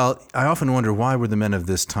 Well, I often wonder, why were the men of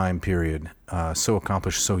this time period so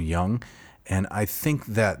accomplished so young? And I think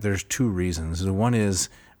that there's two reasons. The one is,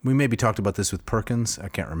 we maybe talked about this with Perkins. I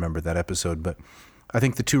can't remember that episode, but I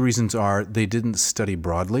think the two reasons are they didn't study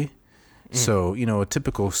broadly. So, a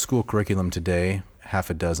typical school curriculum today, half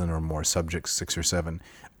a dozen or more subjects, 6 or 7,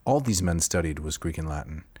 all these men studied was Greek and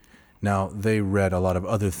Latin. Now, they read a lot of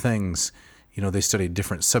other things. They studied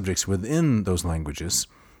different subjects within those languages.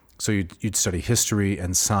 So you'd study history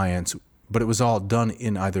and science, but it was all done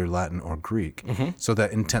in either Latin or Greek. So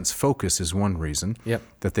that intense focus is one reason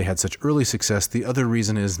that they had such early success. The other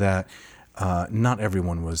reason is that not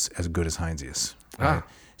everyone was as good as Heinsius. Right?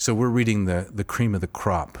 So we're reading the cream of the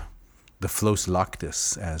crop, the flos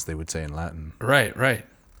lactis, as they would say in Latin. Right.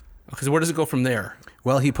 Because where does it go from there?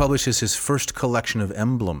 Well, he publishes his first collection of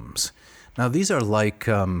emblems. Now, these are like,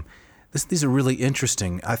 these are really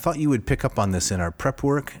interesting. I thought you would pick up on this in our prep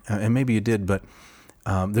work, and maybe you did, but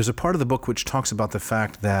there's a part of the book which talks about the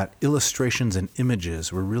fact that illustrations and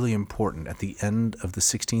images were really important at the end of the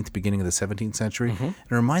 16th, beginning of the 17th century. It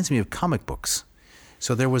reminds me of comic books.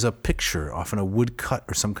 So there was a picture, often a woodcut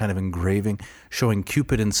or some kind of engraving, showing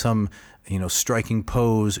Cupid in some, striking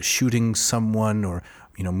pose, shooting someone, or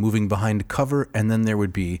moving behind cover, and then there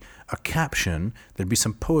would be a caption. There'd be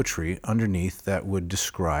some poetry underneath that would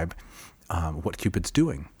describe what Cupid's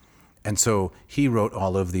doing. And so he wrote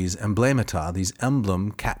all of these emblemata, these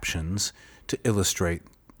emblem captions, to illustrate,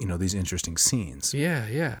 these interesting scenes.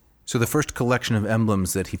 Yeah. So the first collection of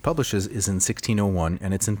emblems that he publishes is in 1601,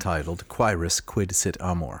 and it's entitled Quaeris quid sit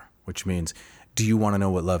amor, which means, do you want to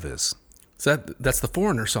know what love is? So that's the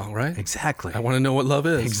Foreigner song, right? Exactly. I want to know what love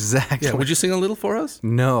is. Exactly. Yeah, would you sing a little for us?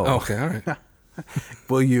 No. Oh, okay, all right.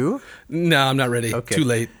 Will you? No, I'm not ready. Okay. Too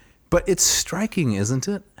late. But it's striking, isn't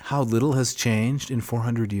it, how little has changed in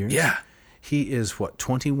 400 years? Yeah. He is,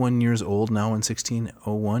 21 years old now in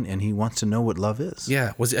 1601, and he wants to know what love is.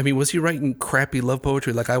 Yeah. Was he writing crappy love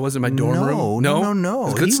poetry like I was in my dorm room? No. It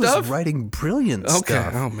was good He stuff? was writing brilliant Okay.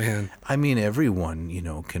 stuff. Oh, man. I mean, everyone,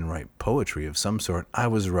 can write poetry of some sort. I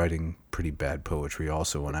was writing pretty bad poetry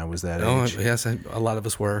also when I was that Oh, age. yes. A lot of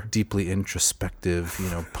us were. Deeply introspective,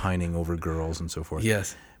 pining over girls and so forth.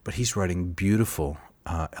 Yes. But he's writing beautiful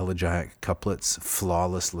elegiac couplets,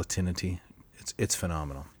 flawless Latinity. It's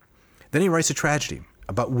phenomenal. Then he writes a tragedy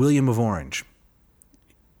about William of Orange.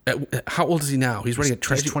 How old is he now? He's writing a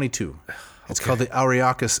tragedy. He's 22. It's called the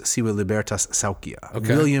Aureacus Sive Libertas Saucia,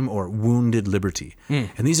 Okay. William or Wounded Liberty.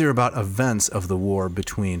 And these are about events of the war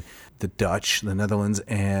between the Dutch, the Netherlands,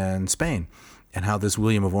 and Spain, and how this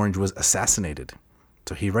William of Orange was assassinated.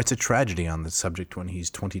 So he writes a tragedy on the subject when he's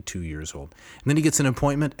 22 years old. And then he gets an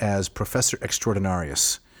appointment as Professor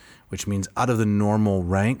Extraordinarius, which means out of the normal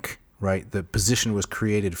rank, right? The position was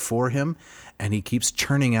created for him, and he keeps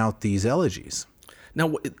churning out these elegies.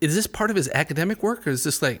 Now, is this part of his academic work, or is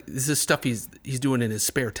this stuff he's doing in his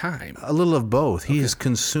spare time? A little of both. He is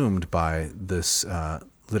consumed by this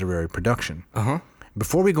literary production.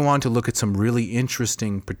 Before we go on to look at some really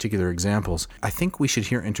interesting particular examples, I think we should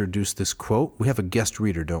here introduce this quote. We have a guest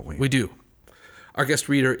reader, don't we? We do. Our guest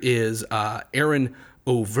reader is Aaron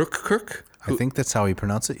Overkirk. I think that's how you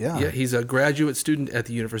pronounce it, yeah. Yeah, he's a graduate student at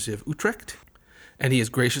the University of Utrecht, and he has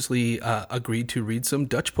graciously agreed to read some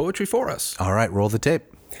Dutch poetry for us. All right, roll the tape.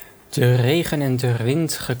 De regen en de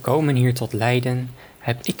wind gekomen hier tot Leiden,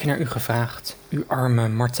 heb ik naar u gevraagd, uw arme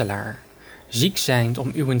martelaar. Ziek zijnd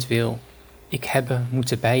om uwentwil, ik hebbe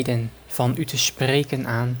moeten beiden van u te spreken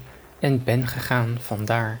aan, en ben gegaan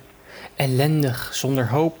vandaar. Ellendig, zonder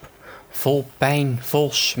hoop, vol pijn,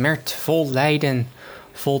 vol smert, vol lijden,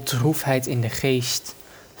 vol droefheid in de geest,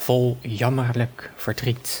 vol jammerlijk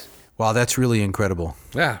verdriet. Wow, that's really incredible.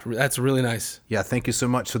 Yeah, that's really nice. Yeah, thank you so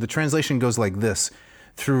much. So the translation goes like this.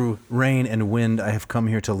 Through rain and wind I have come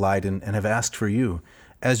here to Leiden and have asked for you.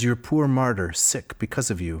 As your poor martyr, sick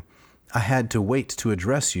because of you, I had to wait to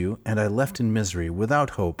address you, and I left in misery,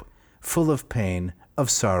 without hope, full of pain, of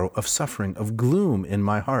sorrow, of suffering, of gloom in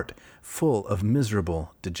my heart, full of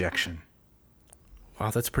miserable dejection. Wow,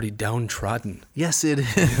 that's pretty downtrodden. Yes, it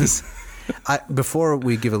is. Before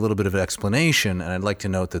we give a little bit of an explanation, and I'd like to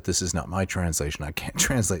note that this is not my translation. I can't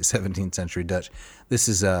translate 17th century Dutch. This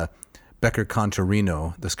is Bekker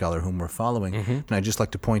Contarino, the scholar whom we're following. And I'd just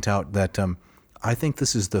like to point out that I think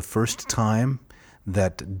this is the first time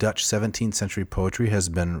that Dutch 17th century poetry has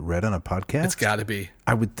been read on a podcast. It's got to be.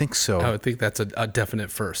 I would think so. I would think that's a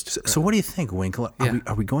definite first. So what do you think, Winkle?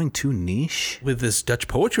 Are we going too niche? With this Dutch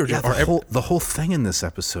poetry? Yeah, the whole thing in this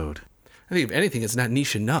episode. I think if anything, it's not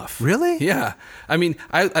niche enough. Really? Yeah. I mean,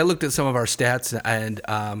 I looked at some of our stats, and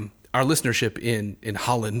our listenership in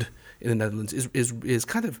Holland, in the Netherlands, is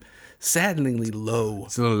kind of saddeningly low.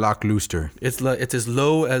 It's a little lackluster. It's as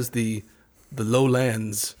low as the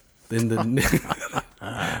lowlands in the.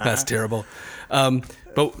 That's terrible.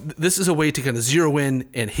 But this is a way to kind of zero in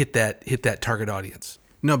and hit that target audience.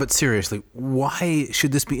 No, but seriously, why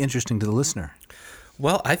should this be interesting to the listener?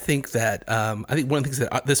 Well, I think that one of the things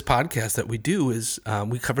that this podcast that we do is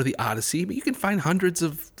we cover the Odyssey, but you can find hundreds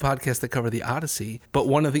of podcasts that cover the Odyssey. But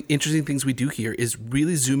one of the interesting things we do here is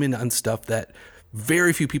really zoom in on stuff that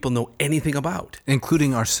very few people know anything about.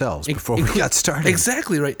 Including ourselves before we got started.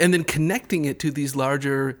 Exactly right. And then connecting it to these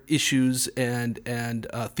larger issues and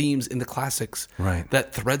themes in the classics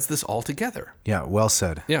that threads this all together. Yeah, well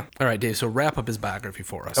said. Yeah. All right, Dave, so wrap up his biography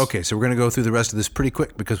for us. Okay, so we're going to go through the rest of this pretty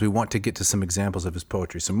quick because we want to get to some examples of his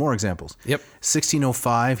poetry. Some more examples. Yep.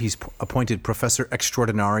 1605, he's appointed Professor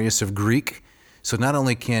Extraordinarius of Greek. So not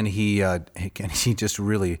only can he just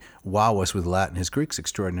really wow us with Latin, his Greek's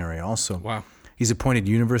extraordinary also. Wow. He's appointed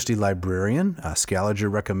university librarian. Scaliger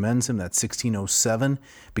recommends him. That's 1607.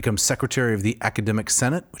 Becomes secretary of the academic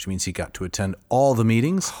senate, which means he got to attend all the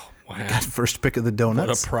meetings. Oh, wow. Got first pick of the donuts.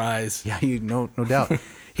 What a prize. Yeah, no doubt.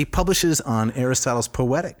 He publishes on Aristotle's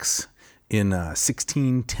Poetics in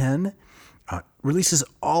 1610. Releases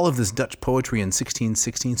all of this Dutch poetry in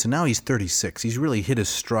 1616. So now he's 36. He's really hit his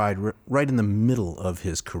stride right in the middle of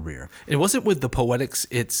his career. It wasn't with the Poetics.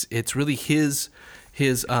 It's really his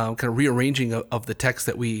kind of rearranging of the text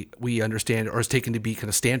that we understand or is taken to be kind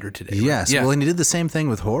of standard today. Right? Yes. Yeah. Well, and he did the same thing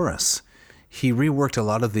with Horace. He reworked a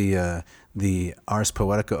lot of the Ars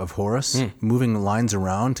Poetica of Horace, moving the lines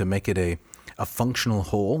around to make it a functional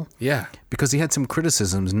whole. Yeah. Because he had some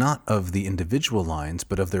criticisms, not of the individual lines,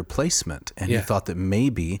 but of their placement. And he thought that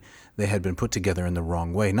maybe they had been put together in the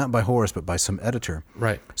wrong way, not by Horace, but by some editor.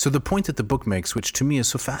 Right. So the point that the book makes, which to me is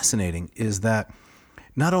so fascinating, is that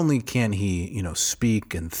Not only can he,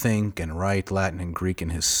 speak and think and write Latin and Greek in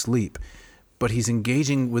his sleep, but he's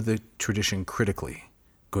engaging with the tradition critically.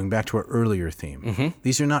 Going back to our earlier theme,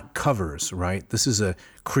 these are not covers, right? This is a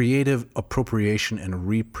creative appropriation and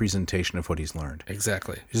representation of what he's learned.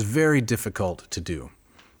 Exactly. It's very difficult to do.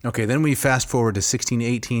 Okay, then we fast forward to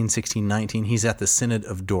 1618, 1619. He's at the Synod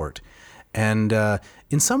of Dort. And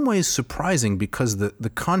in some ways surprising because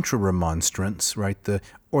the Contra-Remonstrants, right, the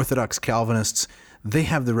Orthodox Calvinists, they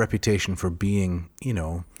have the reputation for being,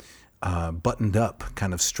 buttoned up,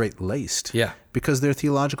 kind of straight-laced. Yeah. Because their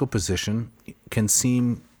theological position can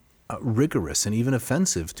seem rigorous and even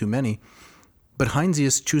offensive to many. But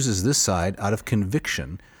Heinsius chooses this side out of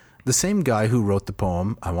conviction. The same guy who wrote the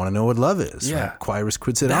poem, I Want to Know What Love Is. Yeah. Right? Quaeris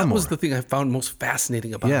quid sit That amor. was the thing I found most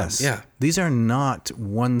fascinating about Yes. him. Yeah. These are not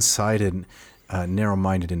one-sided,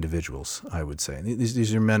 narrow-minded individuals, I would say.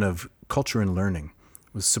 These are men of culture and learning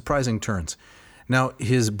with surprising turns. Now,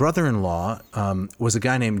 his brother-in-law was a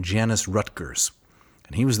guy named Janus Rutgers,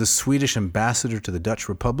 and he was the Swedish ambassador to the Dutch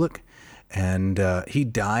Republic, and he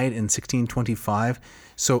died in 1625.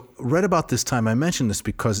 So right about this time, I mention this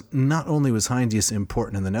because not only was Heinsius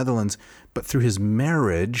important in the Netherlands, but through his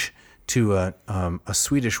marriage to a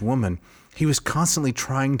Swedish woman, he was constantly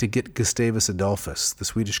trying to get Gustavus Adolphus, the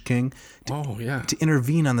Swedish king, to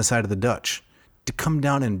intervene on the side of the Dutch, to come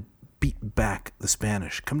down and beat back the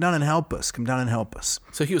Spanish. Come down and help us. Come down and help us.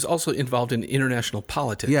 So he was also involved in international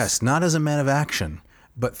politics. Yes, not as a man of action,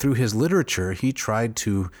 but through his literature, he tried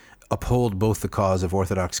to uphold both the cause of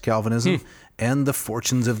Orthodox Calvinism and the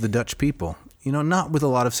fortunes of the Dutch people. Not with a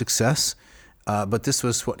lot of success, but this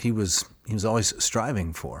was what he was always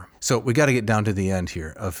striving for. So we got to get down to the end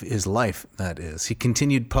here of his life, that is. He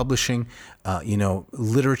continued publishing,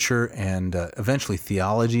 literature and eventually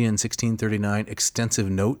theology in 1639, extensive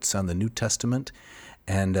notes on the New Testament,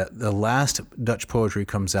 and the last Dutch poetry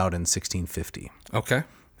comes out in 1650. Okay.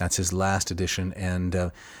 That's his last edition,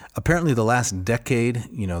 and apparently the last decade,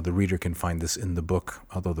 the reader can find this in the book,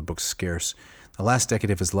 although the book's scarce. The last decade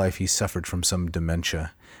of his life, he suffered from some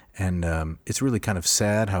dementia, and it's really kind of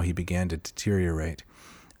sad how he began to deteriorate.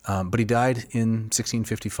 But he died in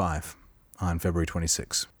 1655 on February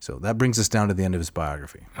 26. So that brings us down to the end of his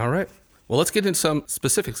biography. All right. Well, let's get into some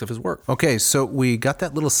specifics of his work. Okay, so we got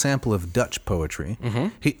that little sample of Dutch poetry.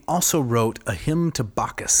 He also wrote a hymn to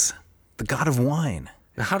Bacchus, the god of wine.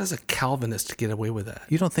 Now, how does a Calvinist get away with that?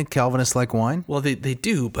 You don't think Calvinists like wine? Well, they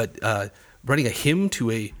do, but writing a hymn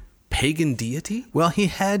to a pagan deity? Well, he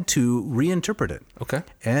had to reinterpret it. Okay.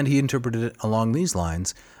 And he interpreted it along these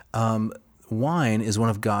lines. Wine is one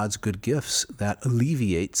of God's good gifts that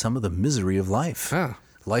alleviate some of the misery of life. Ah.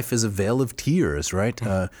 Life is a vale of tears, right?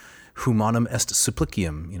 Humanum est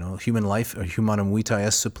supplicium, human life, or humanum vitae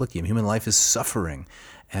est supplicium. Human life is suffering,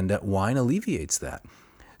 and wine alleviates that.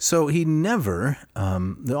 So he never,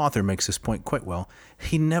 the author makes this point quite well,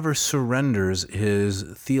 he never surrenders his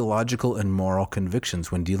theological and moral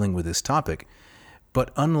convictions when dealing with this topic. But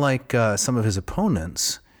unlike some of his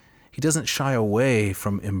opponents, he doesn't shy away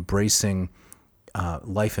from embracing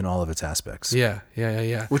life in all of its aspects. Yeah.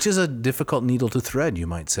 Which is a difficult needle to thread, you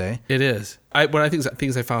might say. It is. One of the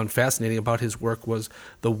things I found fascinating about his work was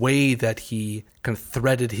the way that he kind of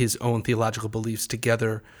threaded his own theological beliefs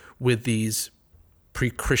together with these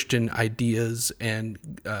pre-Christian ideas and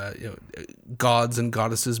gods and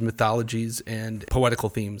goddesses, mythologies, and poetical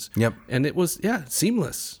themes. Yep. And it was,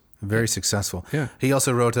 seamless. Very successful. Yeah. He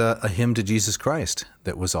also wrote a hymn to Jesus Christ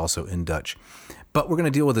that was also in Dutch. But we're going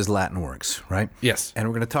to deal with his Latin works, right? Yes. And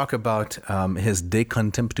we're going to talk about his De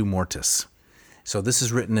Contemptu Mortis. So this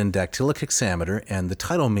is written in dactylic hexameter, and the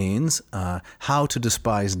title means How to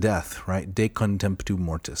Despise Death, right? De Contemptu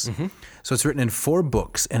Mortis. So it's written in 4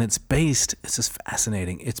 books, and it's based, this is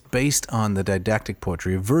fascinating, it's based on the didactic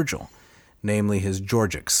poetry of Virgil, namely his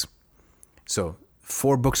Georgics. So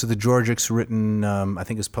 4 books of the Georgics written, I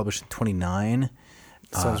think it was published in 29.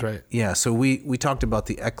 Sounds right. Yeah, so we talked about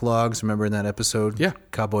the eclogues, remember in that episode? Yeah.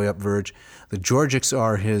 Cowboy Up Virg. The Georgics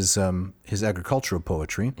are his agricultural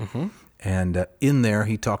poetry. And in there,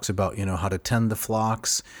 he talks about, how to tend the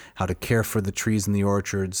flocks, how to care for the trees in the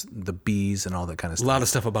orchards, the bees, and all that kind of A stuff. lot of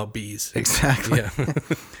stuff about bees. Exactly. Yeah.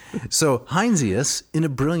 So Heinsius, in a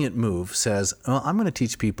brilliant move, says, well, I'm going to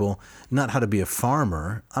teach people not how to be a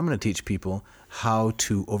farmer. I'm going to teach people how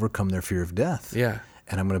to overcome their fear of death. Yeah.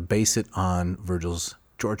 And I'm going to base it on Virgil's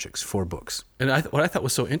Georgics, 4 books. And what I thought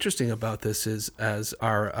was so interesting about this is, as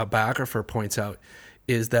our biographer points out,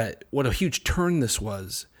 is that what a huge turn this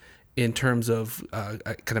was in terms of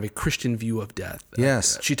kind of a Christian view of death.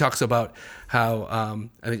 Yes. She talks about how,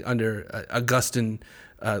 I think under Augustine,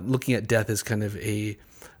 looking at death as kind of a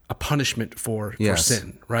a punishment for Yes.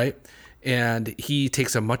 sin, right? And he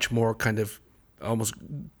takes a much more kind of almost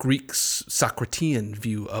Greek Socratean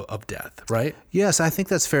view of death, right? Yes, I think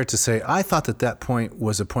that's fair to say. I thought that point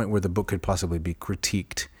was a point where the book could possibly be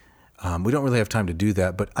critiqued. We don't really have time to do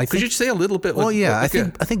that, but I think... Could you say a little bit? Well, yeah, I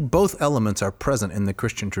think both elements are present in the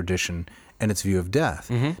Christian tradition and its view of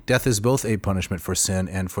death. Death is both a punishment for sin,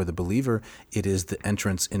 and for the believer, it is the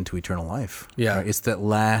entrance into eternal life. Yeah. Right? It's that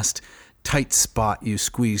last tight spot you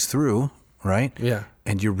squeeze through, right? Yeah.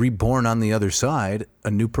 And you're reborn on the other side, a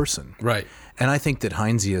new person. Right. And I think that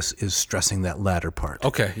Heinsius is stressing that latter part.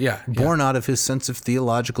 Okay, yeah. Born out of his sense of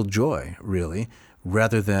theological joy, really,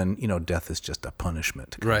 rather than, death is just a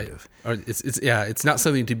punishment. Kind of. Or it's not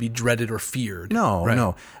something to be dreaded or feared. No, right?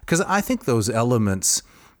 no. Because I think those elements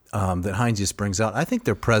that Heinsius brings out, I think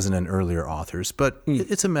they're present in earlier authors, but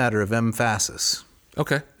it's a matter of emphasis,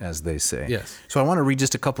 Okay. as they say. Yes. So I want to read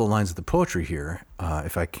just a couple of lines of the poetry here,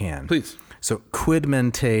 if I can. Please. So, quid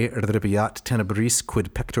mente repiat tenebris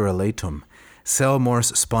quid pectora latum, sel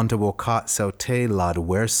mors sponta vocat saute lad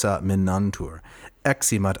versa minantur,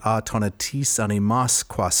 eximat a tonatis animas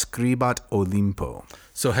qua scribat Olimpo.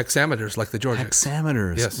 So hexameters like the Georgics.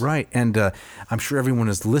 Hexameters, Yes. right. And I'm sure everyone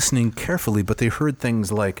is listening carefully, but they heard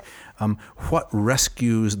things like, what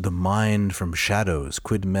rescues the mind from shadows,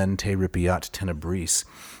 quid mente ripiat tenebris.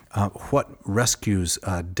 What rescues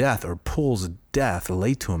death or pulls death,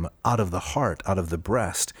 latum, out of the heart, out of the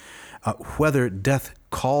breast. Whether death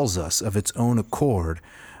calls us of its own accord,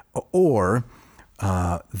 or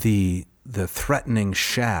the threatening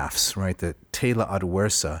shafts, right, the tela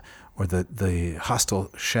adversa, or the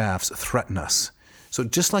hostile shafts threaten us. So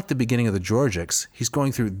just like the beginning of the Georgics, he's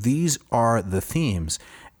going through, these are the themes.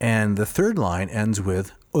 And the third line ends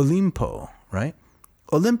with Olimpo, right?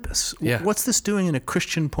 Olympus. Yeah. What's this doing in a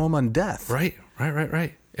Christian poem on death? Right.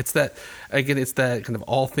 It's that kind of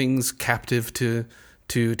all things captive to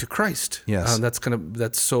Christ. Yes.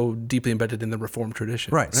 That's so deeply embedded in the Reformed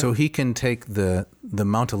tradition. Right. So he can take the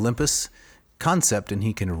Mount Olympus concept and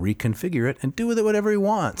he can reconfigure it and do with it whatever he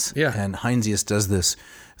wants. Yeah. And Heinsius does this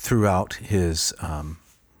throughout his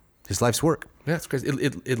life's work. Yeah, it's crazy.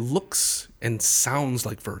 It looks and sounds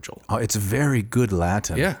like Virgil. Oh, it's very good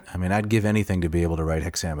Latin. Yeah. I mean, I'd give anything to be able to write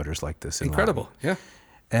hexameters like this in Incredible. Latin. Yeah.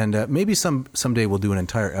 And maybe someday we'll do an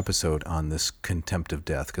entire episode on this contempt of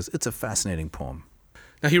death, because it's a fascinating poem.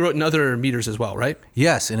 Now he wrote in other meters as well, right?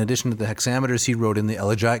 Yes, in addition to the hexameters, he wrote in the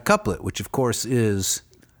elegiac couplet, which of course is...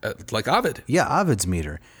 Like Ovid. Yeah, Ovid's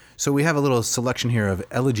meter. So we have a little selection here of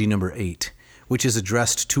elegy number 8, which is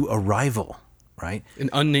addressed to a rival, right? An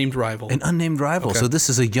unnamed rival. An unnamed rival. Okay. So this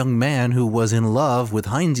is a young man who was in love with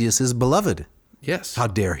Heinsius' beloved. Yes. How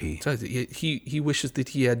dare he? So he wishes that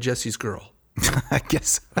he had Jesse's girl. I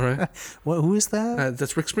guess. All right. Well, who is that?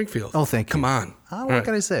 That's Rick Springfield. Oh, thank you. Come on. What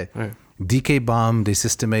can I say? Right. Dice bam de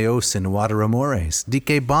systemeos in water amores.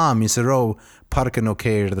 Dice bam misero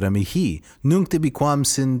parcanocer mihi. Nunc tibi quam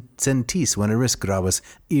sentis veneris gravas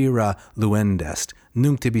ira luendest.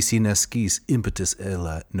 Nunc tibi sinescis impetus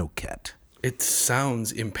ella nocet. It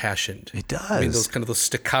sounds impassioned. It does. I mean, those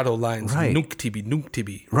staccato lines. Right. Nunc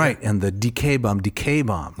tibi. Right, and the decay bomb,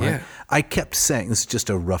 right? Yeah. I kept saying, this is just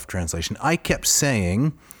a rough translation, I kept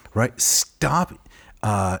saying, right, stop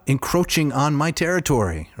encroaching on my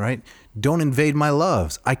territory, right? Don't invade my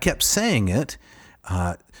loves. I kept saying it,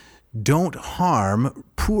 don't harm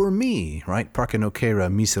poor me, right?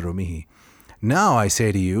 Parcenocera misero mihi. Now I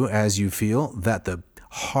say to you, as you feel, that the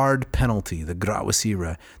hard penalty, the gravus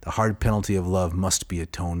ira, the hard penalty of love must be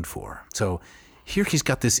atoned for. So here he's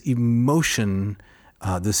got this emotion,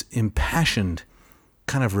 this impassioned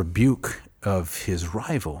kind of rebuke of his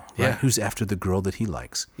rival, right? Yeah. Who's after the girl that he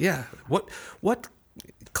likes. Yeah. What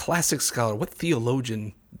classic scholar, what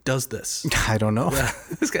theologian does this? I don't know.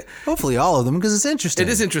 This guy. Hopefully all of them, because it's interesting.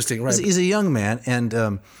 It is interesting, right? He's a young man,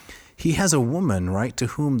 and he has a woman, right, to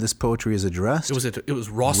whom this poetry is addressed. It was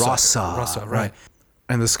Rossa. Rossa, right.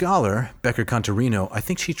 And the scholar, Becker Contarino, I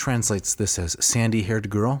think she translates this as sandy-haired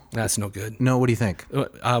girl. That's no good. No, what do you think?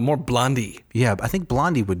 More Blondie. Yeah, I think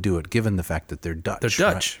Blondie would do it, given the fact that they're Dutch.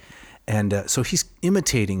 They're Dutch. Right? And so he's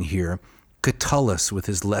imitating here Catullus with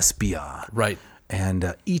his Lesbia. Right.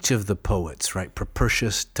 And each of the poets, right,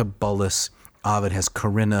 Propertius, Tibullus, Ovid has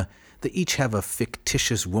Corinna. they each have a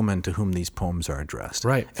fictitious woman to whom these poems are addressed.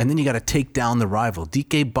 Right. And then you got to take down the rival.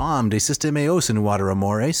 Dique bom de sistemeos in water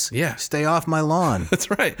amores. Yeah. Stay off my lawn. That's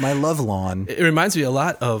right. My love lawn. It reminds me a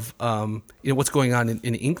lot of what's going on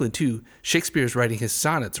in England too. Shakespeare's writing his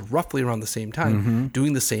sonnets roughly around the same time,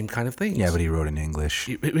 doing the same kind of things. Yeah, but he wrote in English.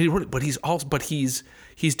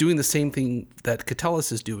 He's doing the same thing that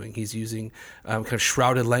Catullus is doing. He's using kind of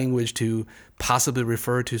shrouded language to possibly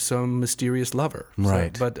refer to some mysterious lover.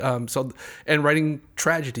 Right. And writing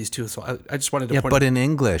tragedies too. So I just wanted to point but in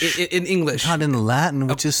English. in English, Not in Latin,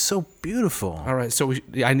 which is so beautiful. All right. So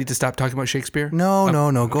I need to stop talking about Shakespeare.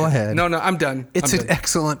 No. Go ahead. No, I'm done. It's I'm an done.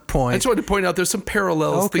 excellent I point. just wanted to point out there's some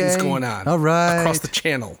parallels things Okay. going on All right. across the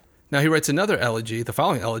channel. Now he writes another elegy, the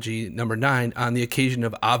following elegy, number 9, on the occasion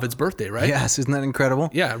of Ovid's birthday, right? Yes, isn't that incredible?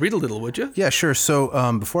 Yeah, read a little, would you? Yeah, sure. So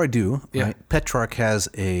before I do, Yeah. right, Petrarch has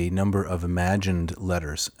a number of imagined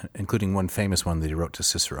letters, including one famous one that he wrote to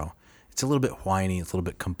Cicero. It's a little bit whiny, it's a little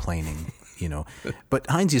bit complaining, But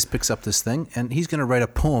Heinsius picks up this thing, and he's going to write a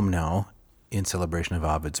poem now in celebration of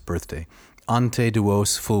Ovid's birthday. Ante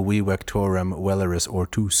duos fulvi vectorem veleris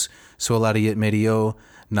ortus, solariet medio,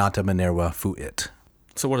 nata Minerva fuit.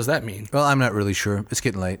 So what does that mean? Well, I'm not really sure. It's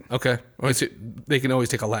getting late. Okay. Well, they can always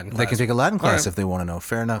take a Latin class. They can take a Latin class All right. if they want to know.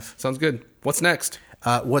 Fair enough. Sounds good. What's next?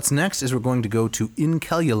 What's next is we're going to go to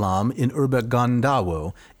Incellulam in urbe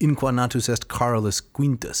Gandavo, inqua natus est Carolus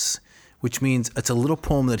Quintus, which means it's a little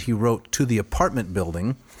poem that he wrote to the apartment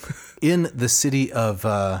building in the city of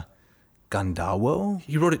Gandavo?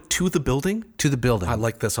 You wrote it to the building? To the building. I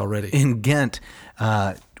like this already. In Ghent,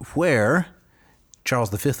 where Charles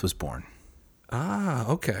V was born. Ah,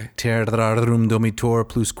 okay. Terrarum domitor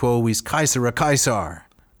plus quo vis Caesara Caesar.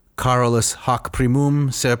 Carolus hoc primum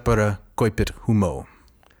serpere coipit humo.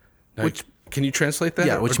 Now, can you translate that?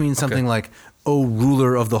 Yeah, which means something like, O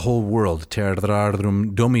ruler of the whole world,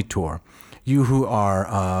 terrarum domitor. You who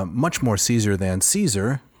are much more Caesar than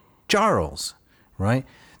Caesar, Charles, right?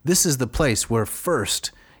 This is the place where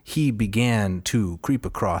first he began to creep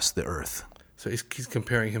across the earth. So he's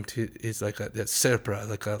comparing him to, he's like that serpra,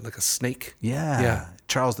 like a snake. Yeah.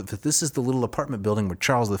 Charles V. This is the little apartment building where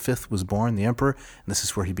Charles V was born, the emperor, and this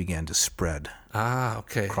is where he began to spread Ah,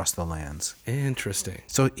 okay. across the lands. Interesting.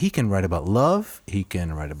 So he can write about love, he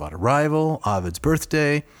can write about arrival, Ovid's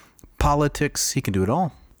birthday, politics, he can do it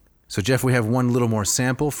all. So Jeff, we have one little more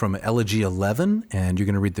sample from Elegy 11, and you're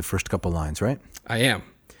going to read the first couple lines, right? I am.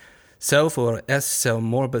 Cel for es cel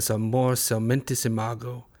morbus amor cel mentis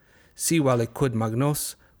imago, si vale quid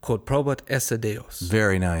magnos, quod probat esse Deus.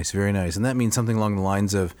 Very nice, very nice. And that means something along the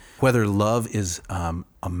lines of whether love is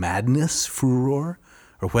a madness, furor,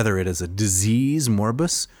 or whether it is a disease,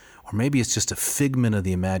 morbus, or maybe it's just a figment of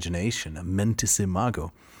the imagination, a mentis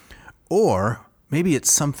imago. Or maybe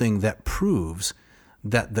it's something that proves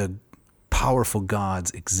that the powerful gods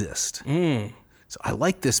exist. So I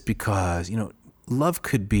like this because, love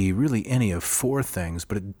could be really any of four things,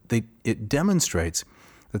 but it demonstrates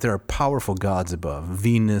that there are powerful gods above,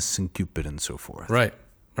 Venus and Cupid and so forth. Right.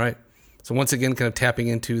 So once again, kind of tapping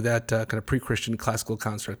into that kind of pre-Christian classical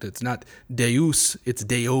construct. It's not Deus, it's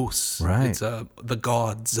Deos. Right. It's the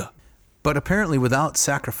gods. But apparently without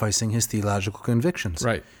sacrificing his theological convictions.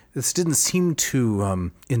 Right. This didn't seem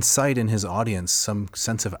to incite in his audience some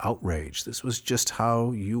sense of outrage. This was just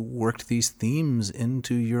how you worked these themes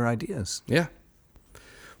into your ideas. Yeah.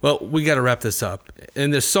 Well, we got to wrap this up,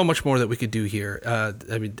 and there's so much more that we could do here.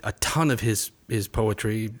 A ton of his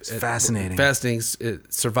poetry. It's fascinating.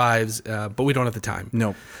 It survives, but we don't have the time.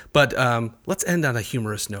 No. But let's end on a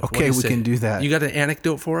humorous note. What do Okay, you we say? can do that. You got an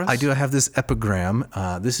anecdote for us? I do. I have this epigram.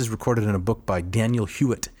 This is recorded in a book by Daniel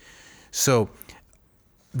Hewitt. So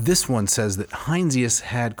this one says that Heinsius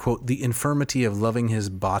had, quote, the infirmity of loving his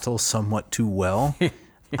bottle somewhat too well.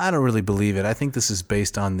 I don't really believe it. I think this is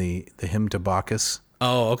based on the hymn to Bacchus.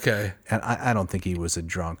 Oh, okay. And I don't think he was a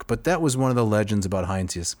drunk. But that was one of the legends about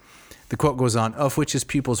Heinsius. The quote goes on, of which his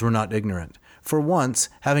pupils were not ignorant. For once,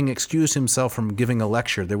 having excused himself from giving a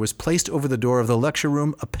lecture, there was placed over the door of the lecture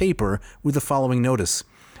room a paper with the following notice.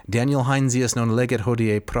 Daniel Heinsius non leget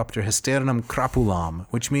hodie propter hysternam crapulam,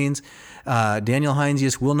 which means Daniel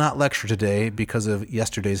Heinsius will not lecture today because of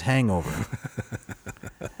yesterday's hangover.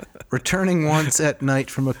 Returning once at night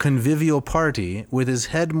from a convivial party, with his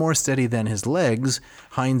head more steady than his legs,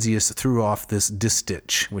 Heinsius threw off this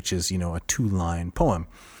distich, which is, a two-line poem.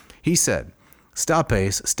 He said, Sta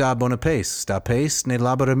pace, sta bona pace, sta pace, ne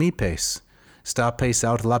labora mi pace, sta pace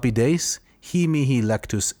aut lapides, hi mihi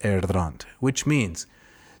lectus erdrant, which means,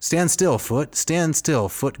 stand still, foot,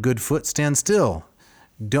 good foot, stand still.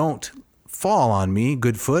 Don't fall on me,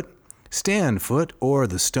 good foot, stand, foot, or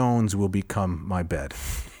the stones will become my bed.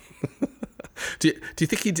 Do you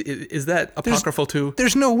think is that apocryphal too?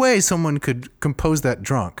 There's no way someone could compose that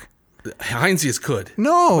drunk. Heinzius could.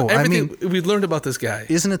 No, Everything we learned about this guy.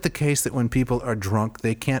 Isn't it the case that when people are drunk,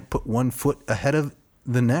 they can't put one foot ahead of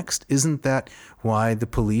the next? Isn't that why the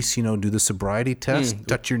police, do the sobriety test?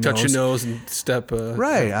 Touch your nose and step.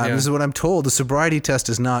 Right. This is what I'm told. The sobriety test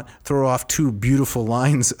is not throw off two beautiful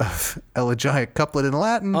lines of elegiac couplet in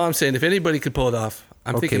Latin. Oh, I'm saying if anybody could pull it off,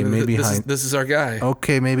 I'm thinking maybe this is our guy.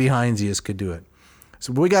 Okay, maybe Heinzius could do it.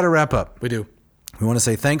 So we got to wrap up. We do. We want to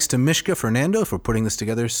say thanks to Mishka Fernando for putting this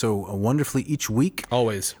together so wonderfully each week.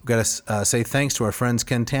 Always. We've got to say thanks to our friends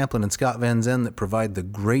Ken Tamplin and Scott Van Zen that provide the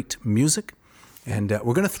great music. And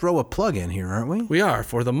we're going to throw a plug in here, aren't we? We are,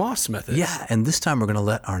 for the Moss Method. Yeah, and this time we're going to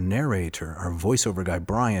let our narrator, our voiceover guy,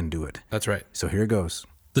 Brian, do it. That's right. So here it goes.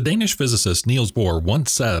 The Danish physicist Niels Bohr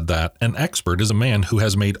once said that an expert is a man who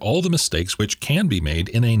has made all the mistakes which can be made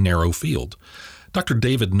in a narrow field. Dr.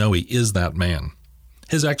 David Noe is that man.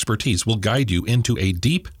 His expertise will guide you into a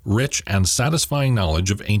deep, rich, and satisfying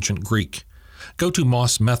knowledge of ancient Greek. Go to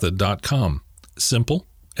mossmethod.com. Simple,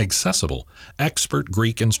 accessible, expert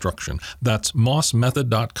Greek instruction. That's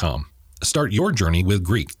mossmethod.com. Start your journey with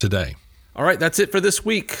Greek today. All right, that's it for this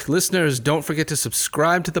week. Listeners, don't forget to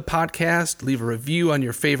subscribe to the podcast, leave a review on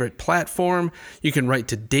your favorite platform. You can write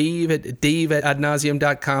to Dave at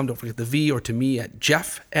adnauseum.com. Don't forget the V, or to me at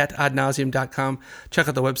jeff@adnauseum.com. Check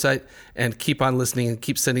out the website and keep on listening and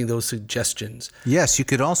keep sending those suggestions. Yes, you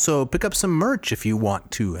could also pick up some merch if you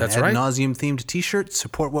want to. That's Ad right. nauseum themed t-shirts.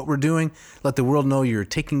 Support what we're doing. Let the world know you're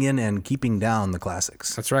taking in and keeping down the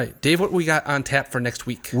classics. That's right. Dave, what we got on tap for next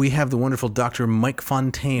week? We have the wonderful Dr. Mike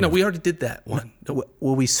Fontaine. No, we already did that one.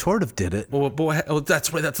 Well, we sort of did it. Well,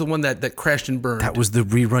 that's right. That's the one that crashed and burned. That was the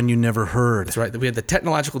rerun you never heard. That's right. We had the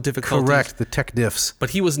technological difficulties. Correct, the tech diffs.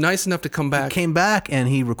 But he was nice enough to come back. He came back and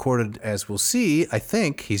he recorded, as we'll see, I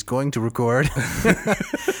think he's going to record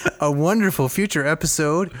a wonderful future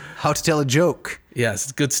episode, How to Tell a Joke. Yes,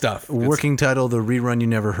 it's good stuff. Working title, The Rerun You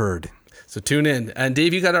Never Heard. So tune in. And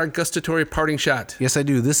Dave, you got our gustatory parting shot. Yes, I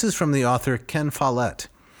do. This is from the author Ken Follett,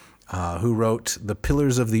 who wrote The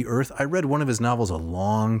Pillars of the Earth. I read one of his novels a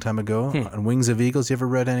long time ago, on Wings of Eagles. You ever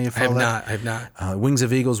read any of Follett? I have not. Wings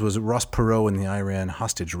of Eagles was Ross Perot in the Iran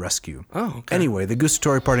hostage rescue. Oh, okay. Anyway, the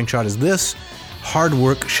gustatory parting shot is this: hard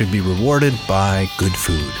work should be rewarded by good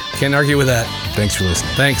food. Can't argue with that. Thanks for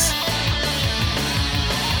listening. Thanks.